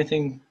I have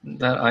anything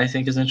that I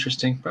think is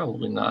interesting?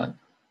 Probably not.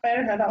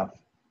 better head off.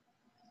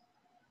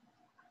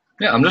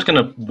 Yeah, I'm just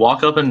gonna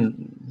walk up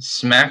and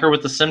smack her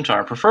with the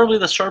scimitar, preferably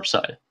the sharp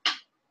side.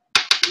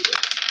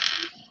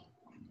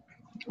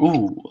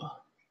 Ooh,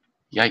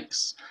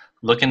 yikes!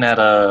 Looking at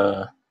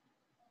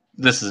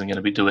this isn't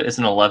gonna do it. It's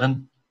an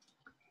 11.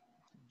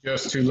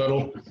 Just too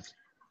little.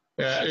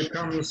 Yeah, it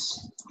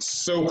comes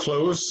so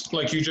close,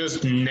 like you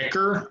just nick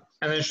her,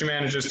 and then she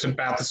manages to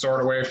bat the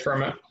sword away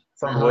from her.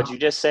 What'd you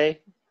just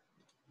say?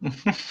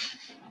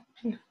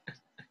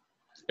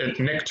 It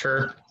nicked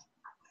her.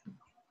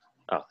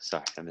 Oh,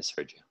 sorry, I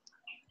misheard you.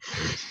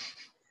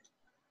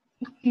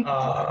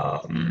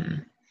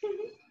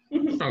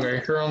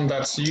 Okay, Huron,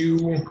 that's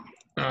you.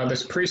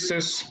 This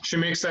priestess, she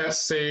makes that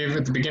save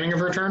at the beginning of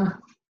her turn.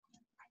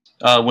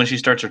 When she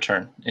starts her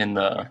turn in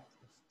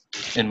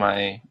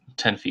my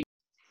 10 feet.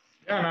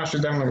 Yeah, no,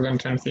 she's definitely within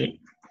 10 feet.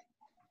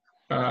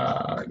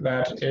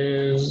 That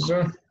is...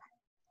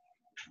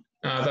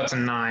 that's a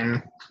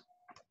 9.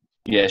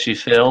 Yeah, she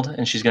failed,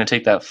 and she's going to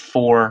take that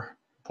 4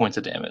 points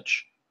of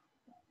damage.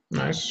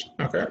 Nice.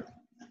 Okay.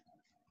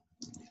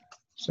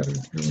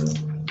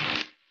 17.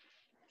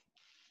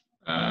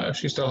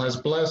 She still has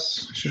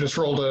Bless. She just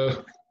rolled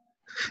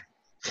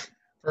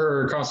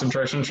her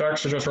concentration check.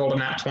 She just rolled a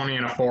nat 20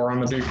 and a 4 on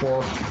the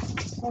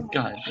d4.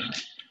 God.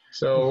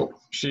 So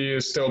she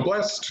is still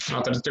blessed.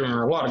 Not that it's doing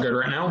her a lot of good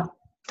right now.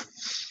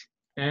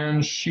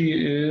 And she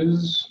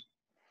is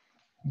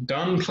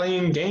done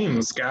playing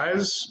games,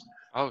 guys.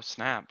 Oh,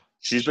 snap.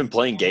 She's been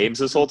playing games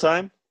this whole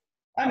time?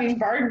 I mean,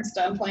 Varden's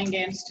done playing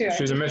games too.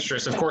 She's a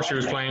mistress. Of course she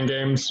was playing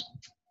games.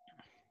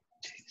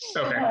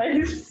 Okay.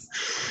 Nice.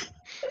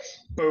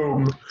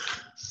 Boom.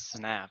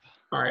 Snap.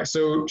 All right,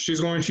 so she's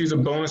going to use a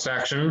bonus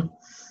action.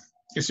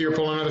 You see her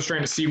pull another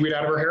strand of seaweed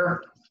out of her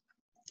hair,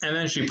 and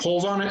then she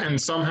pulls on it, and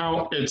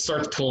somehow it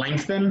starts to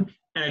lengthen,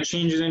 and it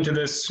changes into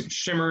this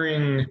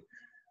shimmering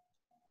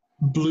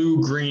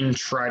blue-green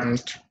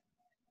trident.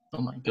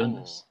 Oh my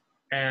goodness.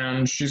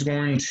 And she's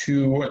going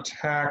to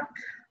attack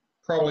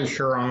probably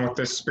Huron with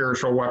this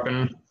spiritual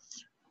weapon.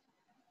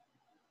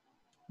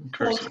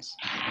 Curses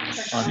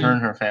on her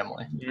and her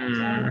family.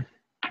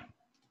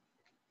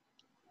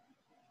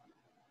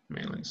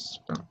 Melee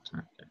spell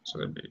attack. So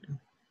that'd be...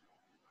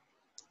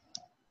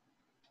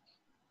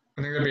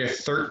 I think that'd be a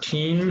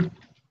 13.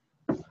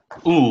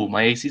 Ooh,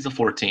 my AC's a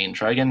 14.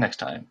 Try again next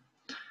time.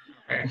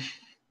 Okay.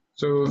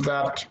 So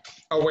that...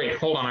 Oh, wait.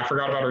 Hold on. I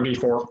forgot about her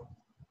d4.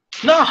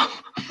 No!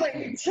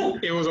 Wait.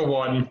 It was a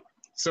 1.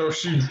 So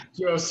she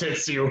just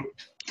hits you.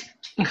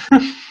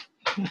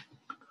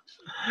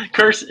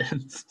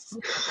 Curses.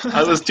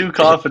 I was too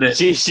confident.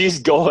 She's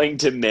going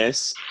to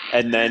miss,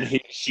 and then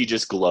she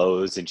just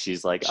glows, and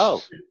she's like,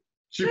 "Oh,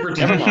 She never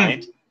pretends,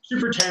 mind." she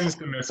pretends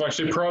to miss. Like,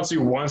 she prods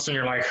you once, and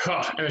you're like,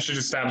 huh, and then she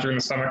just stabs you in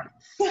the stomach.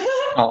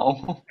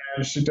 Oh.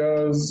 And she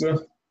does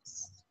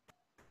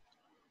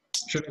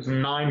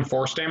 9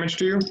 force damage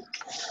to you.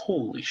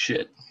 Holy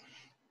shit.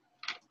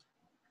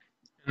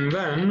 And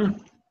then,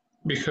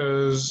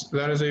 because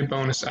that is a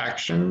bonus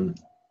action,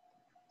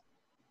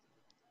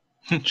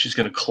 She's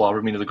going to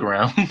clobber me to the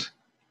ground.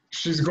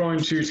 she's going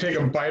to take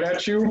a bite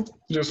at you,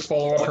 just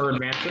follow up her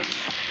advantage.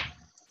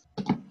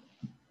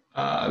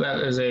 That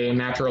is a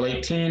natural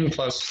 18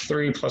 plus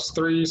 3,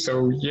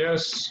 so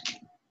yes.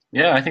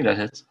 Yeah, I think that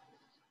hits.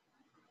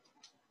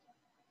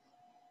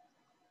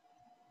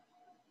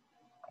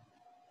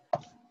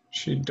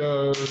 She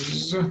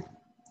does...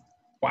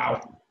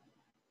 Wow.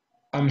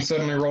 I'm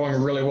suddenly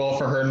rolling really well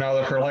for her now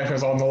that her life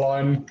is on the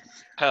line.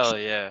 Hell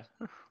yeah.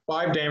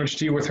 5 damage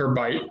to you with her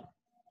bite.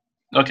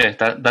 Okay,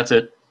 that's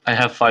it. I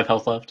have 5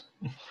 health left.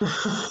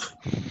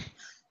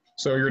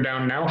 So you're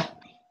down now?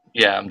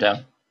 Yeah, I'm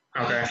down.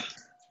 Okay.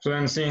 So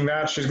then seeing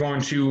that, she's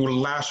going to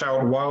lash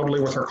out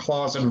wildly with her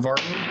claws at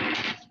Vartan.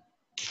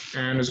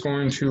 And is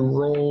going to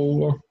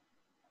roll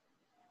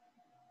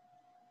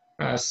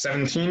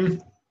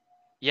 17.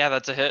 Yeah,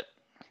 that's a hit.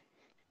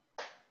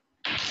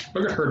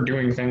 Look at her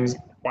doing things.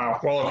 Wow.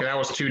 Well, okay, that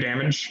was 2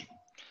 damage.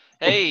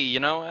 Hey, you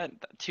know what?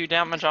 2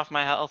 damage off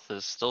my health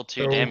is still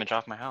 2 So- damage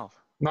off my health.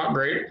 Not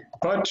great,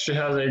 but she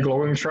has a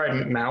glowing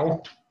trident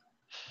now.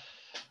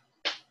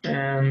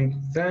 And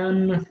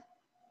then,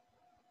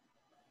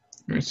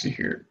 let me see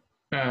here.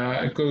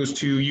 It goes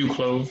to you,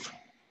 Clove.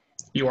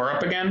 You are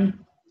up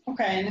again?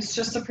 Okay, and it's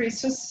just the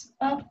priestess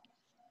up?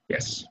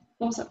 Yes.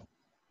 What was it?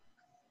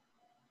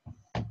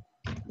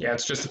 Yeah,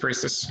 it's just the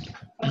priestess.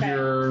 Okay.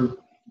 You're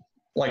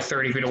like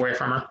 30 feet away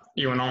from her,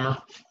 you and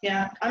Ulmer.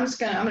 Yeah, I'm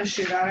gonna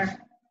shoot at her.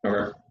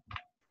 Okay.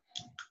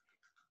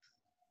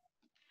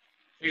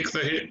 Take the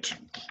hit.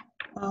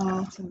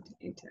 17,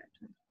 18,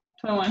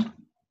 21.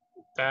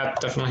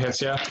 That definitely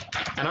hits, yeah.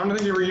 And I don't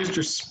think you ever used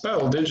your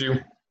spell, did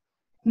you?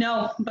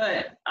 No,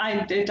 but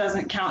it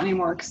doesn't count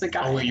anymore because it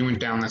got Oh, you went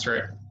down, that's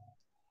right.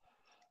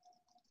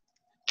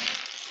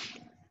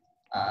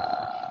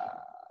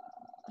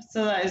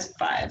 so that is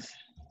 5.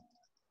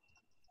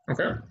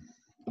 Okay.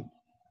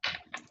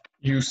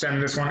 You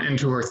send this one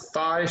into her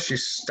thigh. She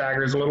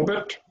staggers a little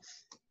bit.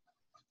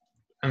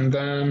 And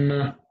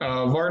then,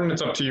 Varden,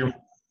 it's up to you.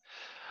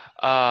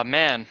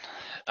 Man.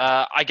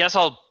 I guess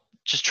I'll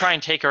just try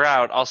and take her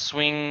out. I'll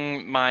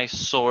swing my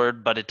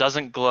sword, but it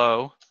doesn't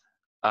glow.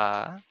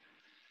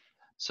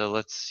 So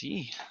let's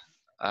see.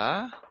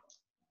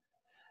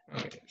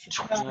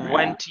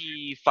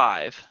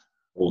 25.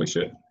 Holy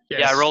shit.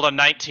 Yes. Yeah, I rolled a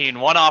 19.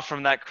 1 off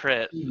from that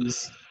crit.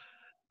 Jeez.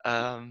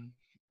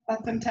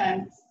 That's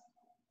intense.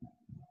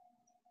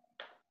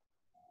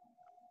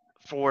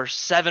 For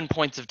 7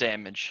 points of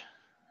damage.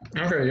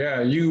 Okay,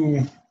 yeah,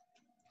 you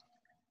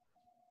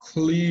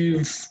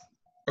cleave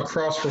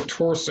across her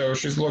torso.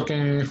 She's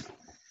looking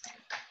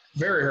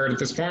very hurt at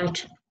this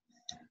point.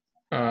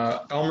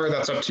 Elmer,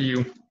 that's up to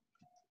you.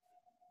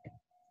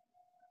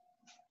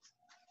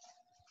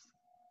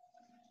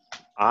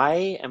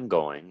 I am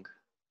going.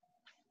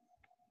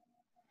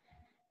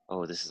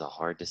 Oh, this is a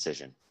hard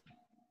decision.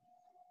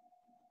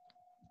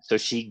 So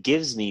she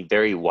gives me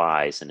very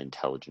wise and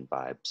intelligent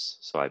vibes,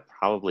 so I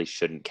probably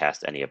shouldn't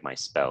cast any of my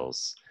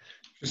spells.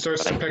 She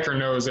starts to pick her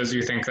nose as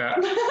you think that.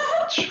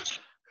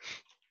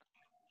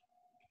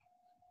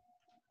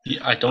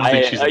 Yeah, I don't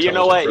think she's intelligent. You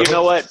know what? bro. You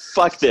know what?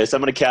 Fuck this.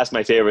 I'm going to cast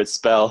my favorite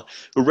spell.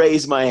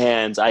 Raise my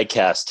hands. I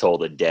cast Toll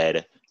the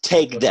Dead.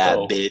 Take Let's that,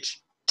 go. bitch.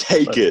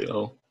 Take Let's it.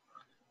 go.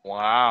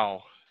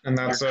 Wow. And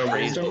that's a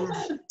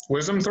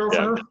wisdom throw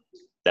Yeah. for her?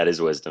 That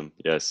is wisdom,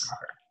 yes.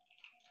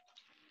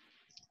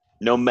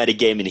 No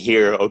metagaming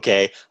here,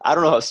 okay? I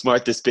don't know how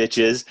smart this bitch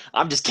is.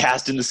 I'm just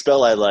casting the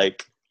spell I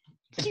like.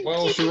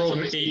 Well, she rolled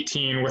an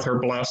 18 with her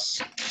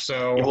bless,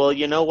 so Well,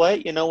 you know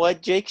what? You know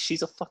what, Jake?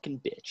 She's a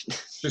fucking bitch.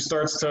 she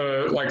starts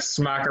to like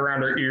smack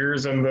around her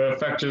ears and the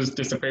effect just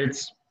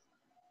dissipates.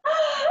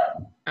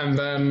 And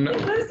then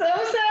This is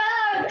so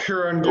sad.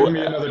 Huron, give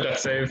me another death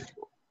save.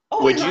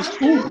 Oh would my you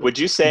God. would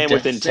you say I'm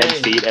Death within 10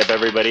 save. feet of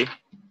everybody?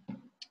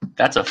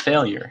 That's a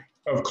failure.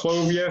 Of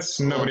Clove, yes.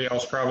 Nobody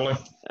else, probably.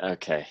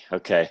 Okay.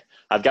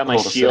 I've got my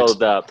Rolled a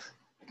shield up.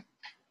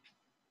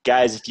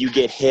 Guys, if you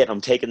get hit,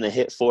 I'm taking the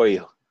hit for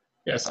you.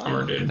 Yes,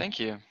 Hummer did. Thank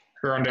you.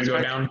 Huron did That's go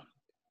right. down.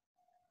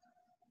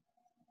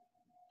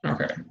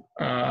 Okay.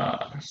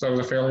 So that was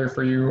a failure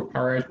for you.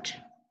 All right.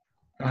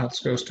 This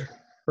goes to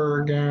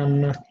her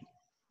again.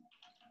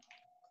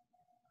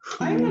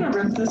 I'm gonna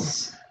rip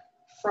this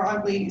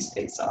frog lady's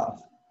face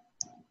off.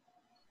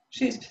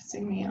 She's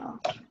pissing me off.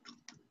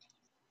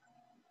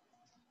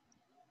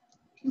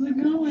 She's like,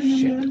 no,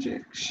 I'm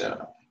magic. Shut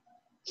up.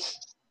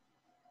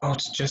 Oh,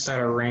 it's just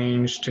out of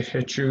range to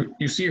hit you.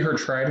 You see her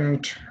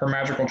trident, her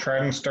magical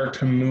trident, start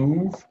to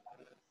move.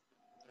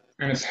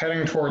 And it's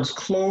heading towards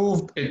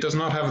Clove. It does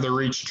not have the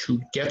reach to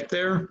get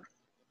there.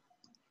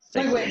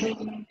 Wait,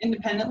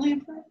 independently of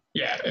her?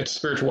 Yeah, it's a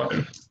spiritual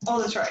weapon.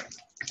 Oh, that's right.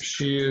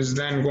 She is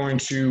then going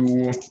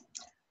to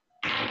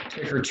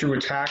take her 2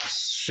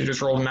 attacks. She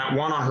just rolled that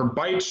 1 on her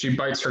bite. She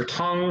bites her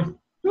tongue.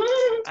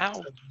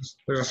 Ow.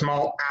 There's a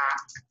small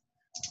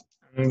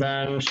and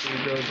then she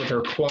goes with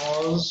her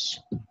claws.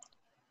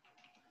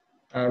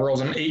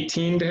 Rolls an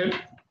 18 to hit.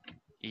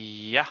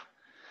 Yeah.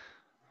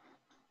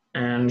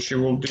 And she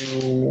will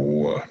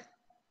do...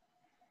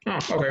 Oh,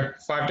 okay.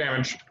 5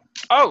 damage.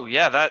 Oh,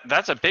 yeah,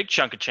 that's a big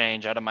chunk of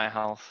change out of my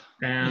health.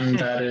 And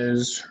that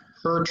is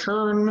her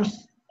turn.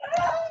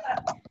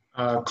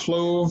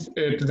 Clove,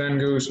 it then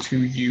goes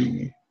to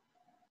you.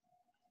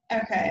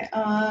 Okay.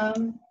 How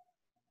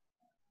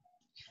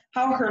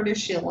hurt is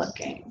she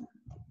looking?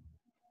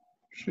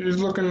 She's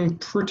looking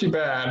pretty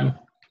bad.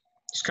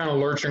 She's kind of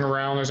lurching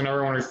around. There's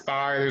another one in her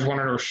thigh. There's one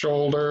in her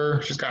shoulder.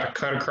 She's got a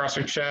cut across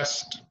her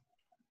chest.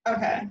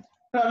 Okay.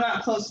 But I'm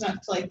not close enough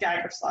to like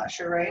dagger slash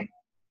her, right?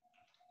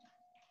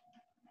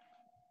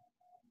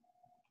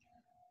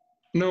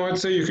 No, I'd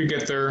say you could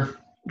get there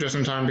just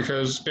in time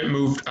because it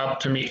moved up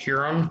to meet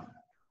Huron.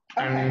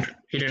 And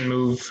he didn't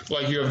move.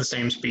 Like, you have the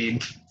same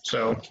speed.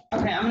 So,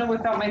 Okay, I'm gonna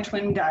whip out my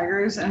twin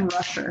daggers and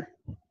rush her.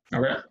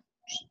 okay.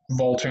 Just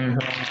vaulting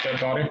her on his dead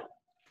body.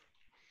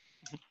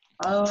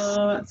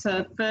 It's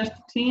a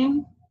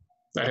 15.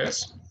 That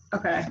hits.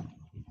 Okay.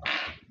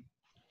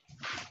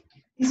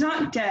 He's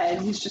not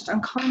dead, he's just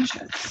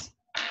unconscious.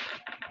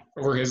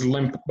 Over his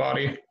limp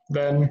body.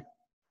 Then,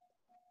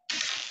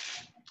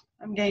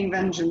 I'm getting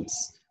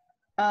vengeance.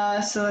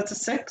 So that's a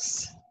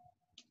 6.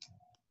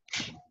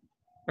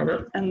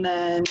 okay. And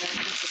then the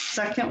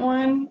second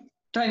one,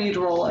 do I need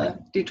to roll a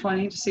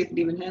d20 to see if it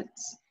even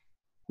hits?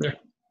 Yeah.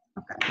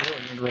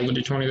 Okay. Roll the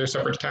d20. They're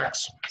separate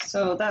attacks.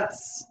 So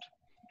that's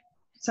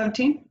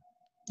 17?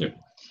 Yep.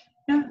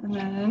 Yeah, and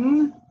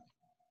then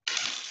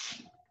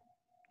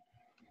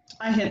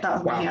I hit that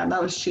with my Wow. hand.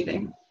 That was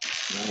cheating.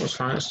 That was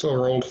fine. It still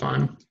rolled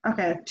fine.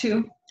 Okay,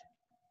 2.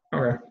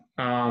 Okay.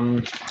 How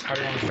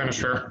do you want to finish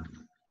her?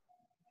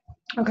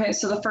 Okay,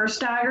 so the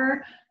first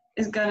dagger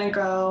is gonna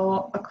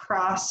go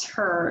across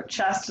her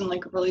chest in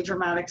like a really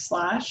dramatic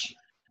slash,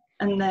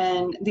 and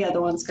then the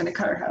other one's gonna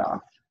cut her head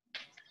off.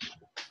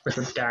 With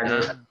a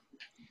dagger.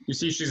 You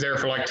see she's there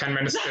for like 10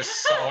 minutes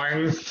just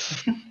sawing.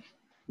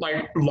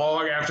 Like,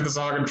 long after the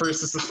Sagan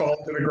priestess is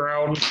falling to the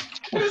ground.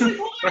 I was like,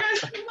 oh my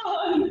gosh, come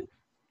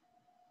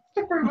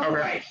on.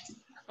 Okay.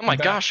 Oh my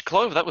That- gosh,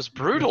 Clove, that was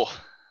brutal.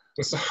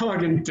 The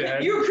Sagan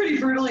dead. You were pretty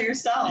brutal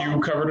yourself. You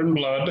covered in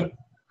blood.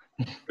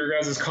 Your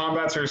guys'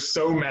 combats are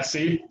so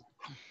messy.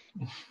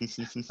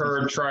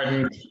 Her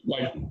trident,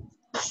 like,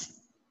 as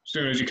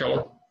soon as you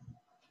kill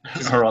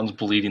her. Huron's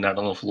bleeding out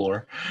on the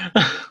floor.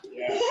 Oh,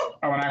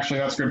 and actually,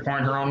 that's a good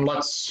point, Huron.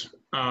 Let's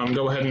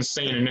go ahead and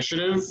say an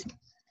initiative.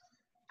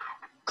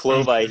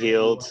 Clove I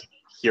healed.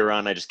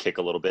 Huron I just kick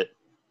a little bit.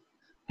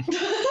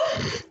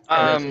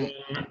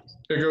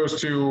 It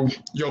goes to,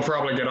 you'll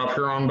probably get up,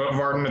 Huron, but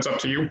Varden, it's up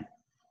to you.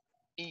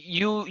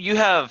 You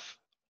have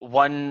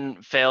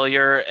 1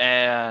 failure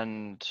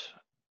and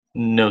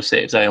No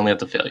saves. I only have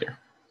the failure.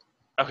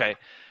 okay.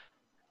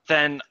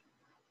 Then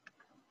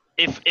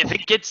if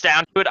it gets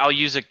down to it, I'll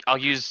use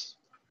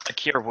a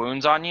cure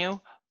wounds on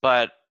you,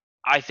 but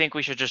I think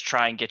we should just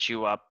try and get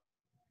you up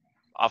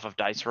off of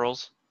dice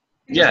rolls.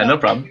 Yeah, no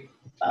problem.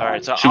 All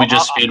right, so Should we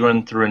just speed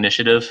run through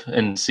initiative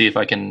and see if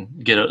I can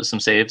get some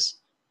saves?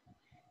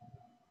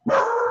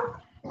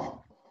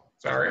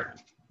 Sorry.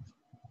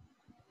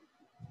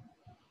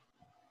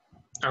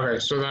 Okay,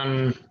 so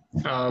then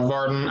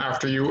Varden,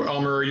 after you,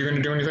 Elmer, are you going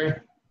to do anything?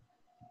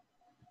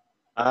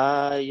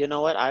 You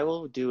know what? I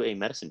will do a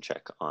medicine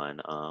check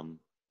on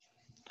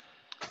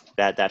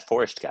that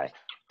forest guy,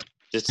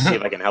 just to see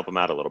if I can help him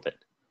out a little bit.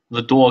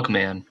 The dog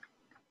man.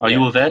 Are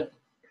you a vet?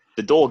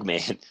 The dog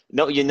man.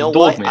 No, you know The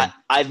dog what? man.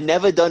 I've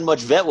never done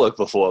much vet work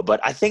before, but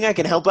I think I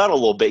can help out a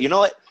little bit. You know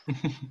what?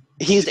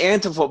 He's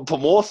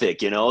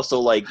anthropomorphic, so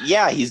like,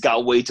 yeah, he's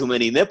got way too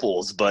many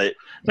nipples, but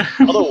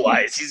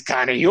otherwise he's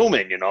kind of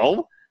human,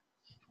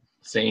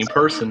 Same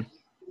person.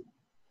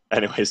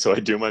 Anyway, so I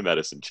do my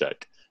medicine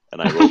check,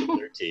 and I roll a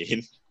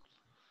 13.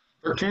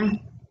 13?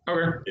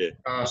 Okay.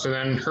 Yeah. So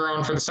then,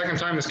 Huron, for the second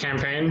time this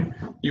campaign,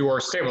 you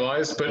are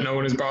stabilized, but no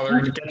one is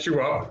bothering to get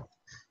you up.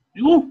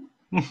 Ooh.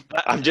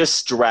 I'm just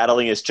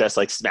straddling his chest,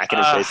 like smacking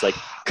his face, like,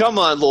 come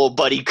on, little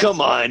buddy,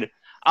 come on.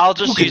 I'll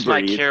just You use can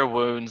my breathe. cure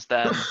wounds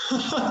then.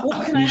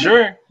 Well, can I You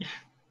sure?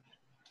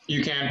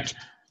 You can't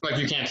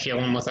heal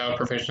him without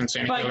proficiency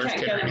in But I healer's can't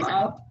kit get or him anything.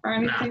 up or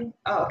anything?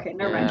 Oh, okay,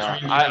 never mind. Yeah,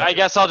 I mean, I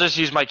guess I'll just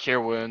use my cure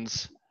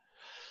wounds.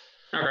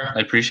 Okay. I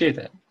appreciate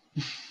that.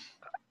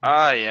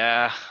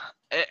 Yeah.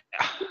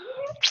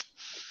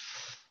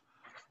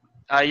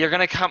 You're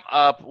gonna come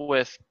up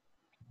with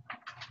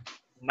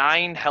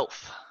 9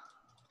 health.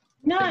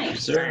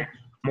 Nice. Sir.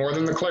 More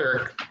than the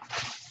cleric.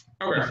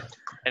 Okay.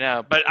 I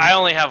know, but I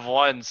only have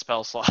 1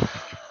 spell slot.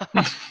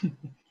 Then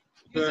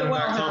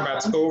that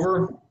combat's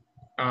over.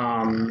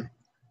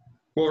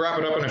 We'll wrap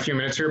it up in a few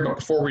minutes here, but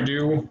before we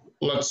do,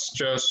 let's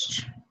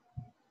just...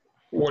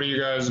 What are you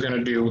guys going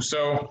to do?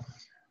 So,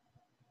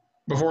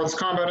 before this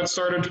combat had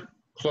started,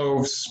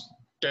 Cloves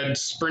dead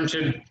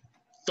sprinted,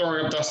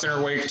 throwing up dust in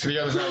her wake to the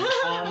other side of the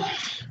pond.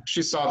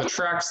 She saw the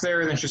tracks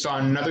there, then she saw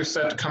another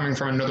set coming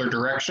from another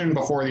direction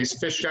before these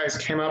fish guys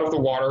came out of the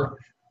water.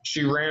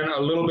 She ran a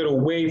little bit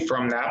away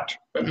from that,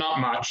 but not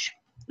much.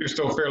 You're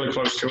still fairly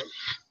close to it.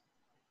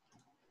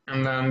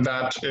 And then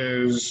that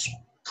is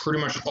pretty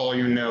much all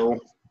you know.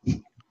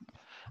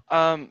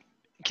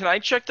 Can I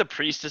check the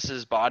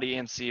priestess's body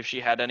and see if she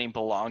had any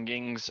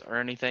belongings or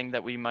anything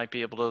that we might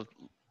be able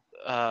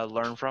to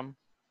learn from?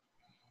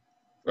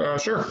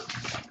 Sure.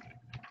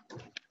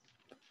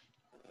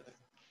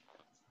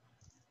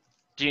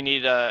 Do you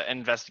need an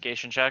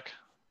investigation check?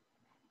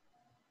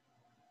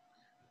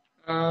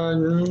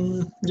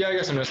 Yeah, I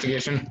guess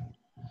investigation.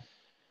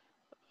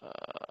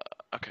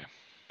 Okay.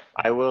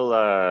 I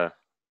will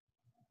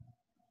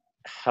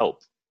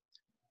help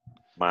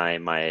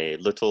my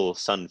little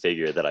son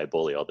figure that I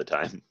bully all the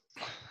time.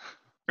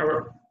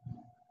 Okay.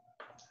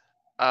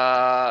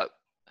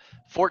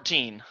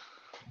 14.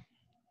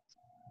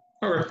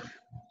 Okay.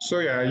 So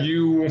yeah,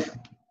 you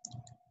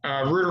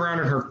root around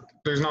in her.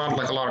 There's not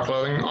like a lot of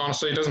clothing.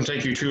 Honestly, it doesn't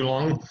take you too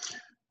long.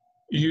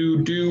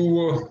 You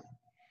do,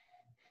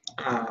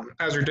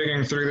 as you're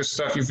digging through this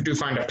stuff, you do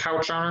find a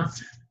pouch on her.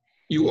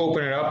 You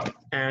open it up,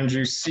 and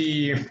you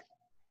see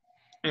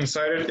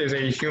inside it is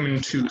a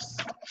human tooth.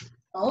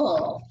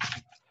 Oh.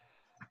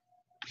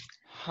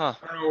 Huh.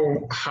 I don't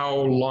know how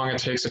long it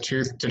takes a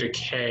tooth to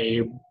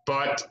decay,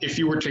 but if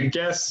you were to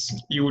guess,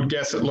 you would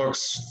guess it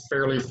looks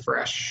fairly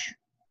fresh.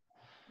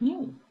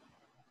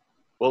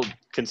 Well,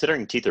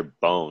 considering teeth are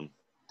bone,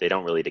 they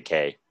don't really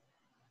decay.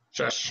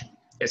 Shush.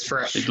 It's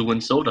fresh. They do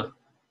in soda.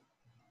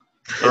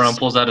 Huron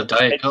pulls out a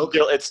Diet Coke.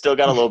 It's still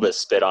got a little bit of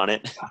spit on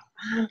it.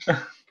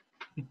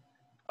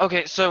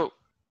 Okay, so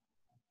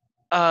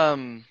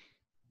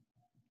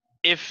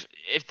if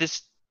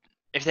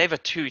they have a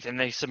tooth and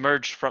they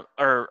emerged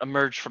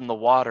from the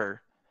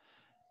water,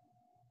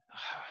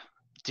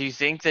 do you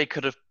think they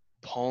could have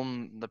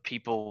pulled the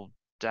people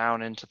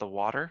down into the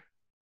water?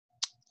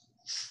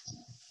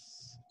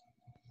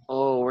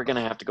 Oh, we're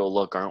gonna have to go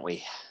look, aren't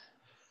we?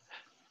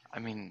 I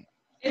mean,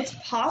 It's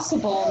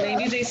possible.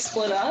 Maybe they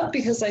split up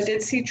because I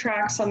did see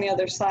tracks on the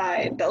other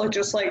side that look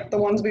just like the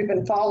ones we've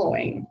been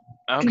following.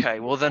 okay,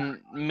 well then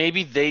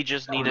maybe they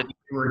just needed.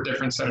 They were a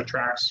different set of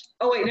tracks.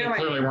 Oh, wait, They never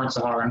mind. clearly weren't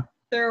Saharan.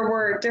 There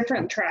were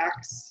different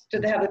tracks.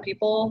 Did they have the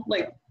people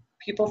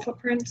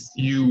footprints?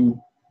 You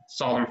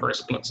saw them for a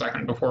split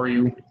second before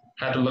you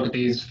had to look at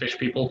these fish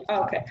people.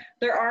 Oh, okay.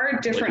 There are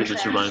different Like the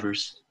tracks.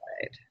 survivors.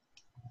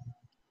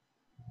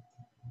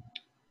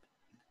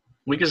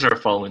 We can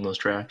start following those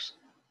tracks.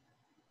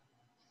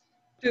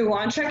 Do we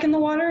want to check in the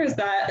water? Is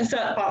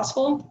that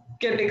possible?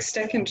 Get a big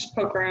stick and just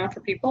poke around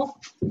for people?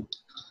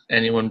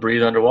 Anyone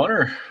breathe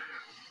underwater?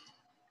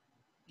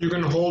 You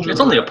can hold your It's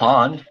only a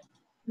pond,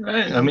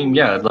 right? I mean,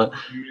 yeah.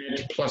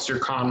 plus your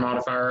con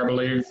modifier, I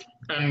believe.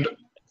 And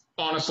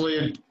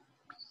honestly,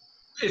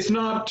 it's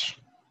not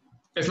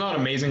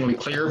amazingly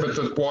clear, but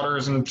the water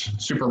isn't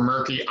super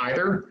murky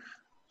either.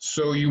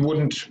 So you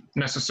wouldn't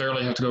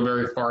necessarily have to go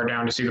very far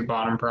down to see the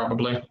bottom,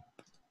 probably.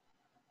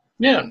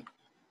 Yeah.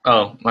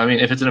 Oh, I mean,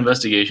 if it's an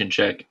investigation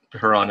check,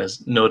 Huron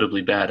is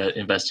notably bad at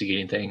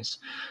investigating things.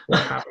 What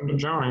happened to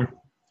Johnny?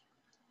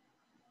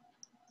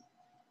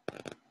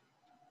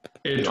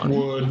 it Johnny?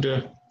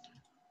 would.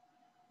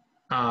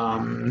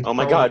 Oh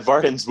my God,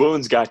 Varden's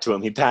wounds got to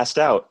him. He passed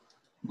out.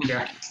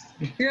 Yeah,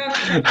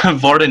 Yeah.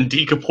 Varden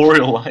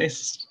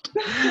decorporealized.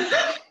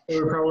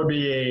 it would probably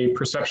be a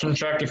perception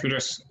check if you're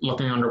just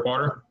looking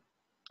underwater.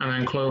 And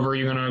then Clover,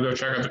 you gonna go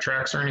check out the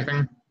tracks or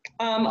anything?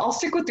 I'll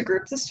stick with the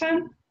group this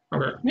time.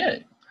 Okay. Yeah.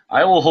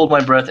 I will hold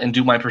my breath and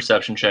do my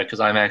perception check because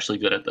I'm actually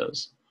good at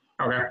those.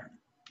 Okay.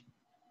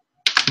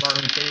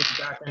 Martin fades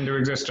back into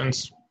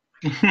existence.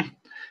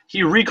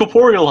 He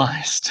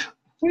recorporealized.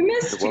 We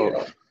missed you.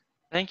 Whoa.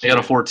 Thank I you.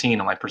 got a 14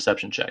 on my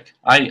perception check.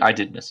 I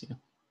did miss you.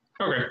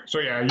 Okay, so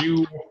yeah,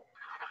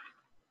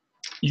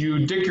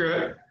 you dip your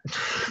head.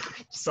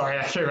 Sorry,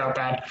 I figured out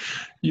that.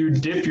 You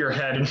dip your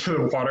head into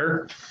the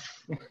water,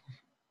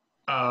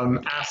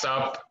 ass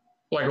up,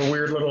 like a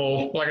weird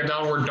little, like a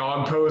downward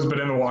dog pose, but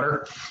in the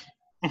water.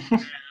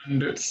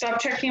 And Stop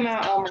checking him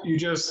out, Elmer. you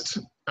just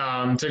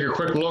take a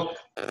quick look.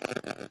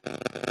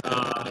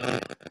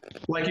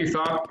 Like you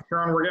thought,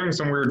 Huron, we're getting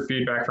some weird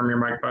feedback from your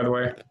mic, by the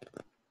way.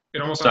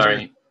 It almost sounds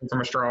like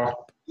from a straw.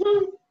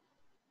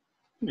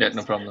 Yeah,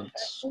 no problem.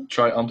 Let's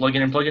try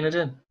unplugging and plugging it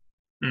in.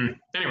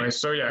 Anyway,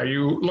 so yeah,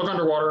 you look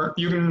underwater.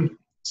 You can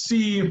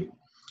see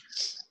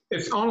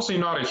it's honestly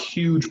not a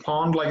huge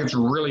pond. Like, it's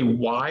really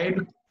wide.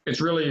 It's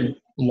really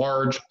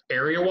large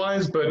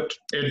area-wise, but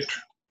it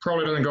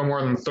probably doesn't go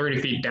more than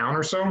 30 feet down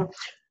or so.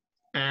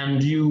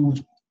 And you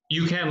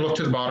can look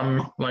to the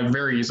bottom like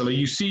very easily.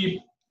 You see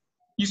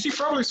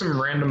probably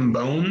some random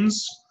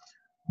bones,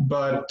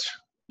 but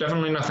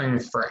definitely nothing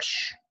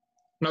fresh.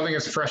 Nothing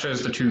as fresh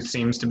as the tooth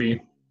seems to be.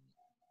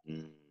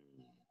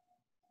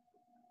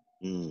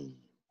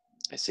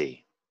 I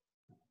see.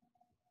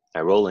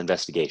 I roll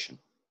investigation.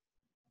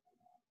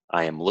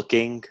 I am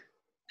looking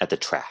at the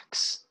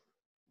tracks.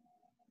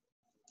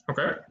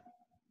 Okay.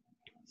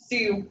 So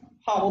you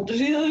hobbled to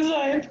the other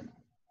side.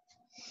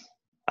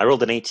 I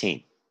rolled an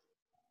 18.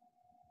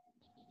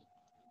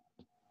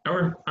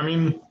 Okay. I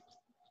mean,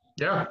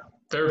 yeah,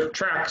 they're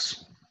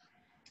tracks.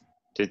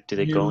 Do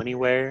they go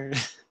anywhere?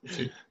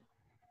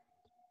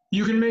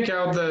 You can make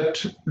out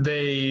that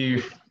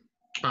they,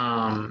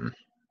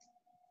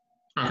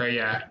 okay,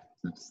 yeah.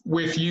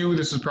 With you,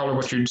 this is probably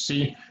what you'd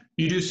see.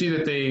 You do see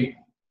that they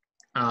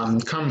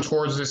come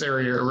towards this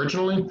area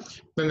originally.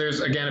 Then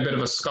there's, again, a bit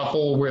of a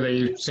scuffle where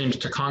they seem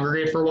to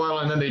congregate for a while,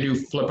 and then they do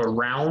flip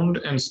around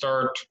and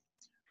start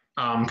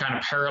kind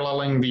of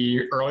paralleling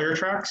the earlier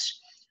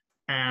tracks.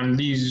 And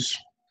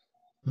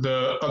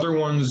the other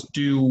ones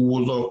do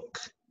look,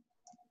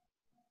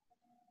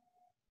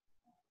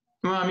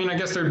 well, I mean, I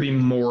guess there'd be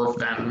more of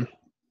them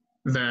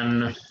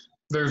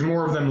there's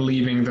more of them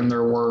leaving than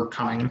there were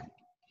coming.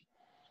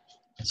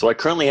 So I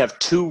currently have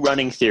 2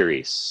 running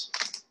theories.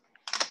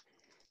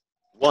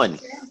 1,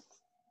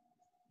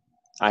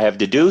 I have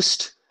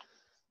deduced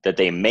that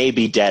they may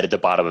be dead at the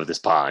bottom of this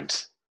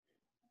pond.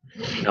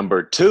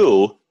 Number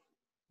 2,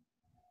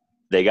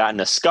 they got in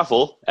a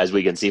scuffle, as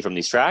we can see from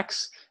these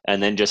tracks,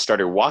 and then just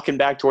started walking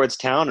back towards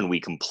town, and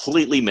we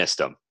completely missed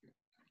them.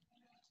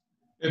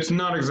 It's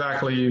not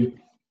exactly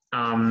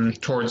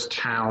towards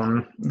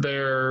town.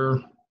 They're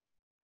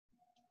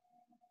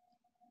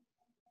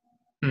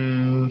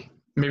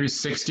maybe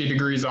 60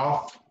 degrees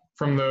off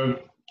from the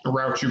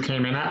route you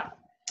came in at.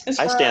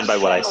 I stand by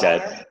what I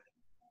said.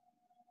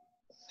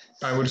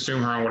 I would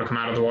assume Huron would have come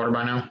out of the water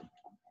by now.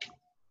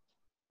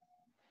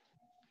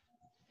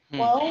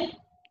 Well,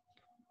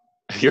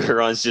 Your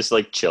Huron's just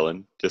like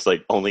chilling, just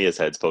like only his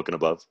head's poking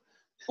above.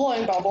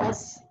 blowing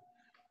bubbles.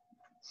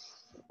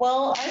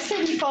 Well, I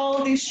say we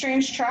follow these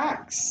strange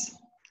tracks.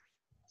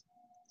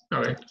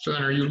 Okay, so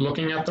then are you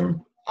looking at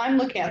them? I'm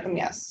looking at them,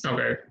 yes.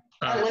 Okay.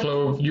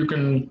 Clove, you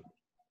can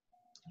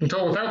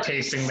tell without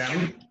tasting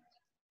them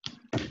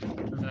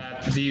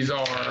that these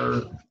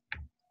are,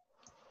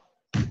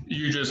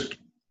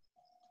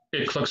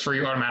 it clicks for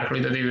you automatically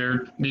that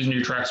these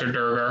new tracks are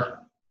Durgar.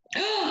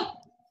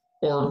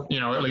 Or,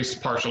 at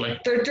least partially.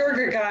 They're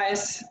Durga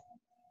guys.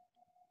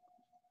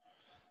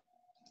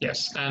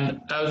 Yes, and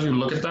as you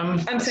look at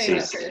them, I'm saying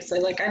that seriously.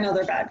 Like, I know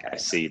they're bad I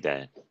guys. see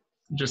that.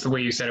 just the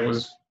way you said it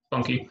was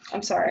funky.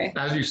 I'm sorry.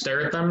 As you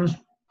stare at them,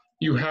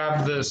 you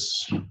have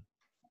this,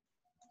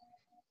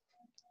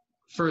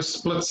 for a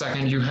split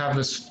second, you have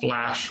this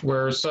flash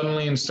where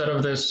suddenly instead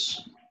of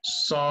this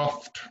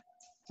soft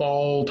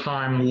fall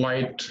time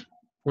light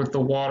with the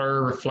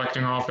water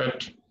reflecting off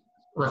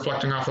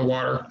the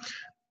water,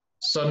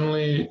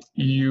 suddenly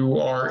you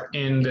are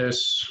in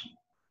this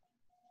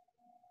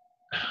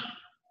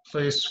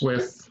place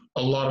with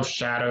a lot of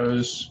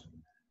shadows,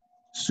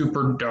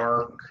 super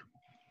dark,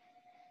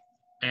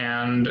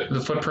 and the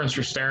footprints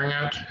you're staring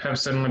at have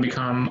suddenly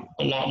become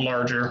a lot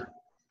larger.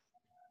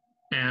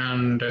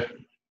 And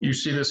you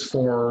see this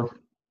for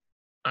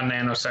a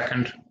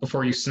nanosecond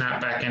before you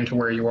snap back into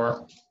where you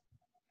are.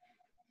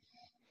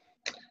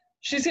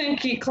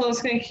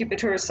 Chloe's gonna keep it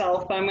to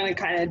herself, but I'm gonna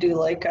kind of do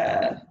like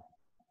a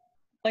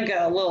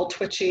little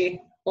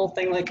twitchy little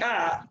thing, like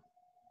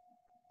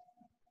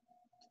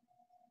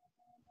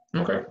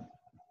Okay.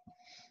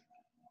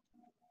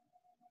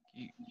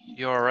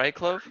 You all right,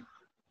 Clove?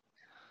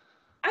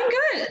 I'm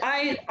good.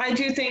 I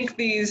do think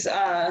these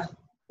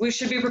we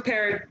should be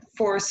prepared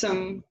for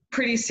some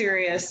pretty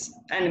serious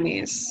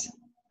enemies.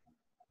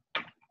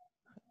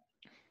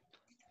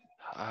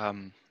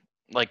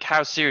 Like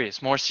how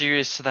serious? More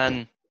serious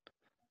than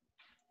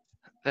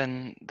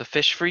the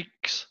fish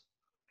freaks?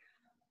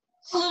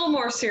 A little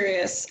more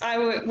serious.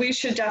 We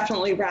should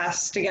definitely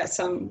rest to get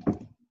some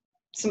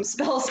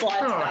spell slots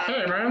Oh, back.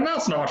 hey man,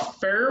 that's not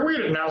fair. We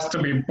didn't ask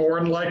to be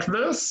born like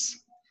this.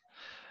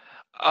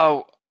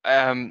 Oh,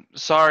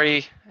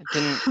 sorry.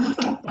 Didn't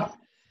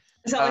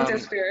Is that like their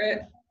Um,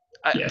 spirit?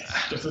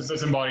 Yes, just as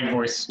this embodied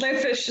voice. My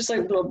fish just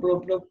like blah blah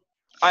blah.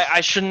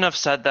 I shouldn't have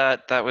said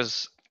that. That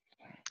was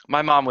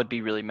my mom would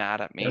be really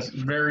mad at me. Yes, for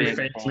very being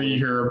faintly bullied.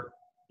 here.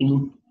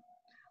 Bloop.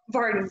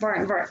 Varden.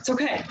 It's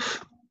okay.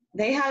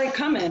 They had it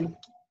coming.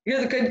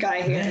 You're the good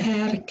guy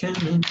here.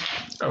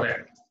 Okay,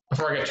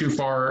 before I get too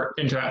far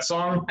into that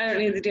song, I don't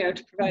need the DM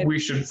to provide. we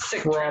should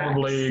sick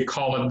probably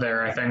call it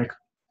there, I think.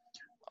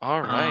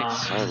 All right.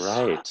 All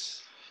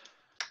right.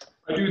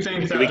 I do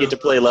think that... Do we get to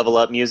play level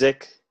up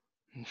music?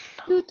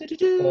 Well,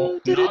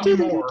 not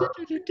anymore.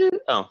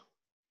 Oh.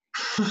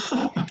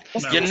 No,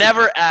 You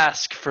never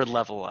ask for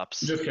level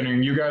ups. just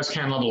kidding. You guys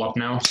can level up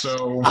now,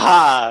 so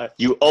Ah,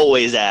 you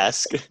always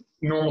ask.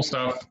 normal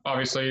stuff,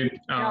 obviously.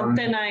 No,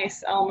 they're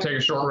nice. Take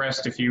a short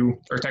rest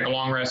or take a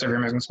long rest if you're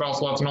missing spell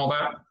slots and all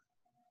that.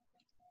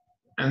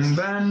 And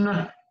then...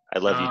 I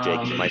love you,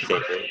 Jake. You're my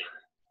favorite.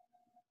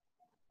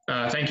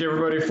 Thank you,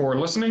 everybody, for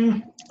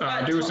listening.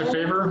 Do us a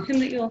favor. Him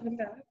that you love him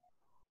back.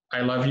 I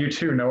love you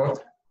too, Noah.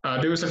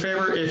 Do us a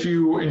favor, if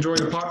you enjoy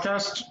the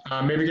podcast,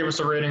 maybe give us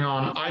a rating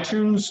on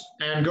iTunes,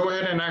 and go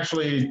ahead and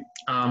actually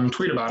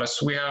tweet about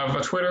us. We have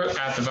a Twitter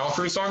at the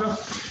Valkyrie Saga.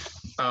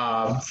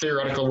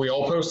 Theoretically, we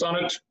all post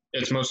on it.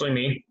 It's mostly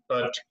me,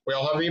 but we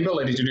all have the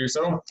ability to do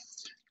so.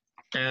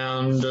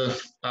 And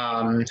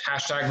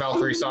hashtag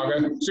Valkyrie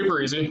Saga.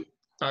 Super easy.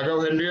 Go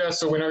ahead and do that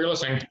so we know you're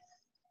listening.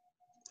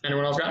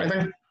 Anyone else got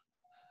anything?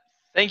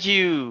 Thank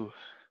you.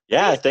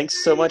 Yeah,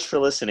 thanks so much for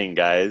listening,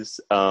 guys.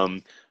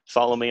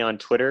 Follow me on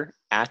Twitter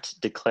at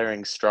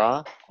Declaring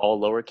Straw,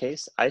 all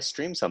lowercase. I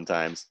stream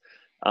sometimes.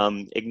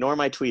 Ignore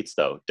my tweets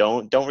though.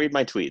 Don't read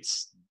my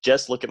tweets.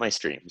 Just look at my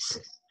streams.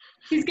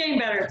 He's getting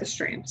better at the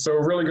stream. So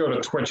really go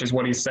to Twitch is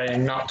what he's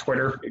saying, not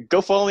Twitter.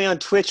 Go follow me on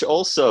Twitch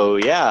also.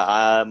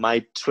 Yeah,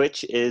 my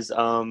Twitch is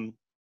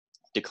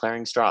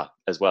Declaring Straw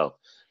as well.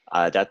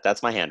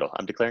 That's my handle.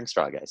 I'm Declaring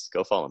Straw, guys.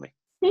 Go follow me.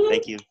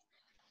 Thank you.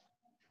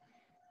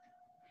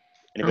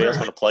 Anybody else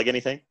want to plug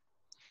anything?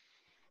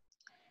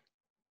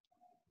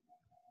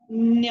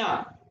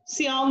 No.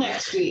 See y'all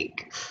next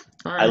week.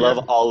 All right, I love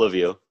all of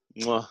you.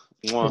 Mwah,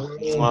 mwah,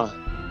 Cool.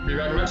 mwah. Be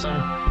back next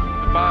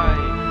time.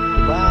 Bye.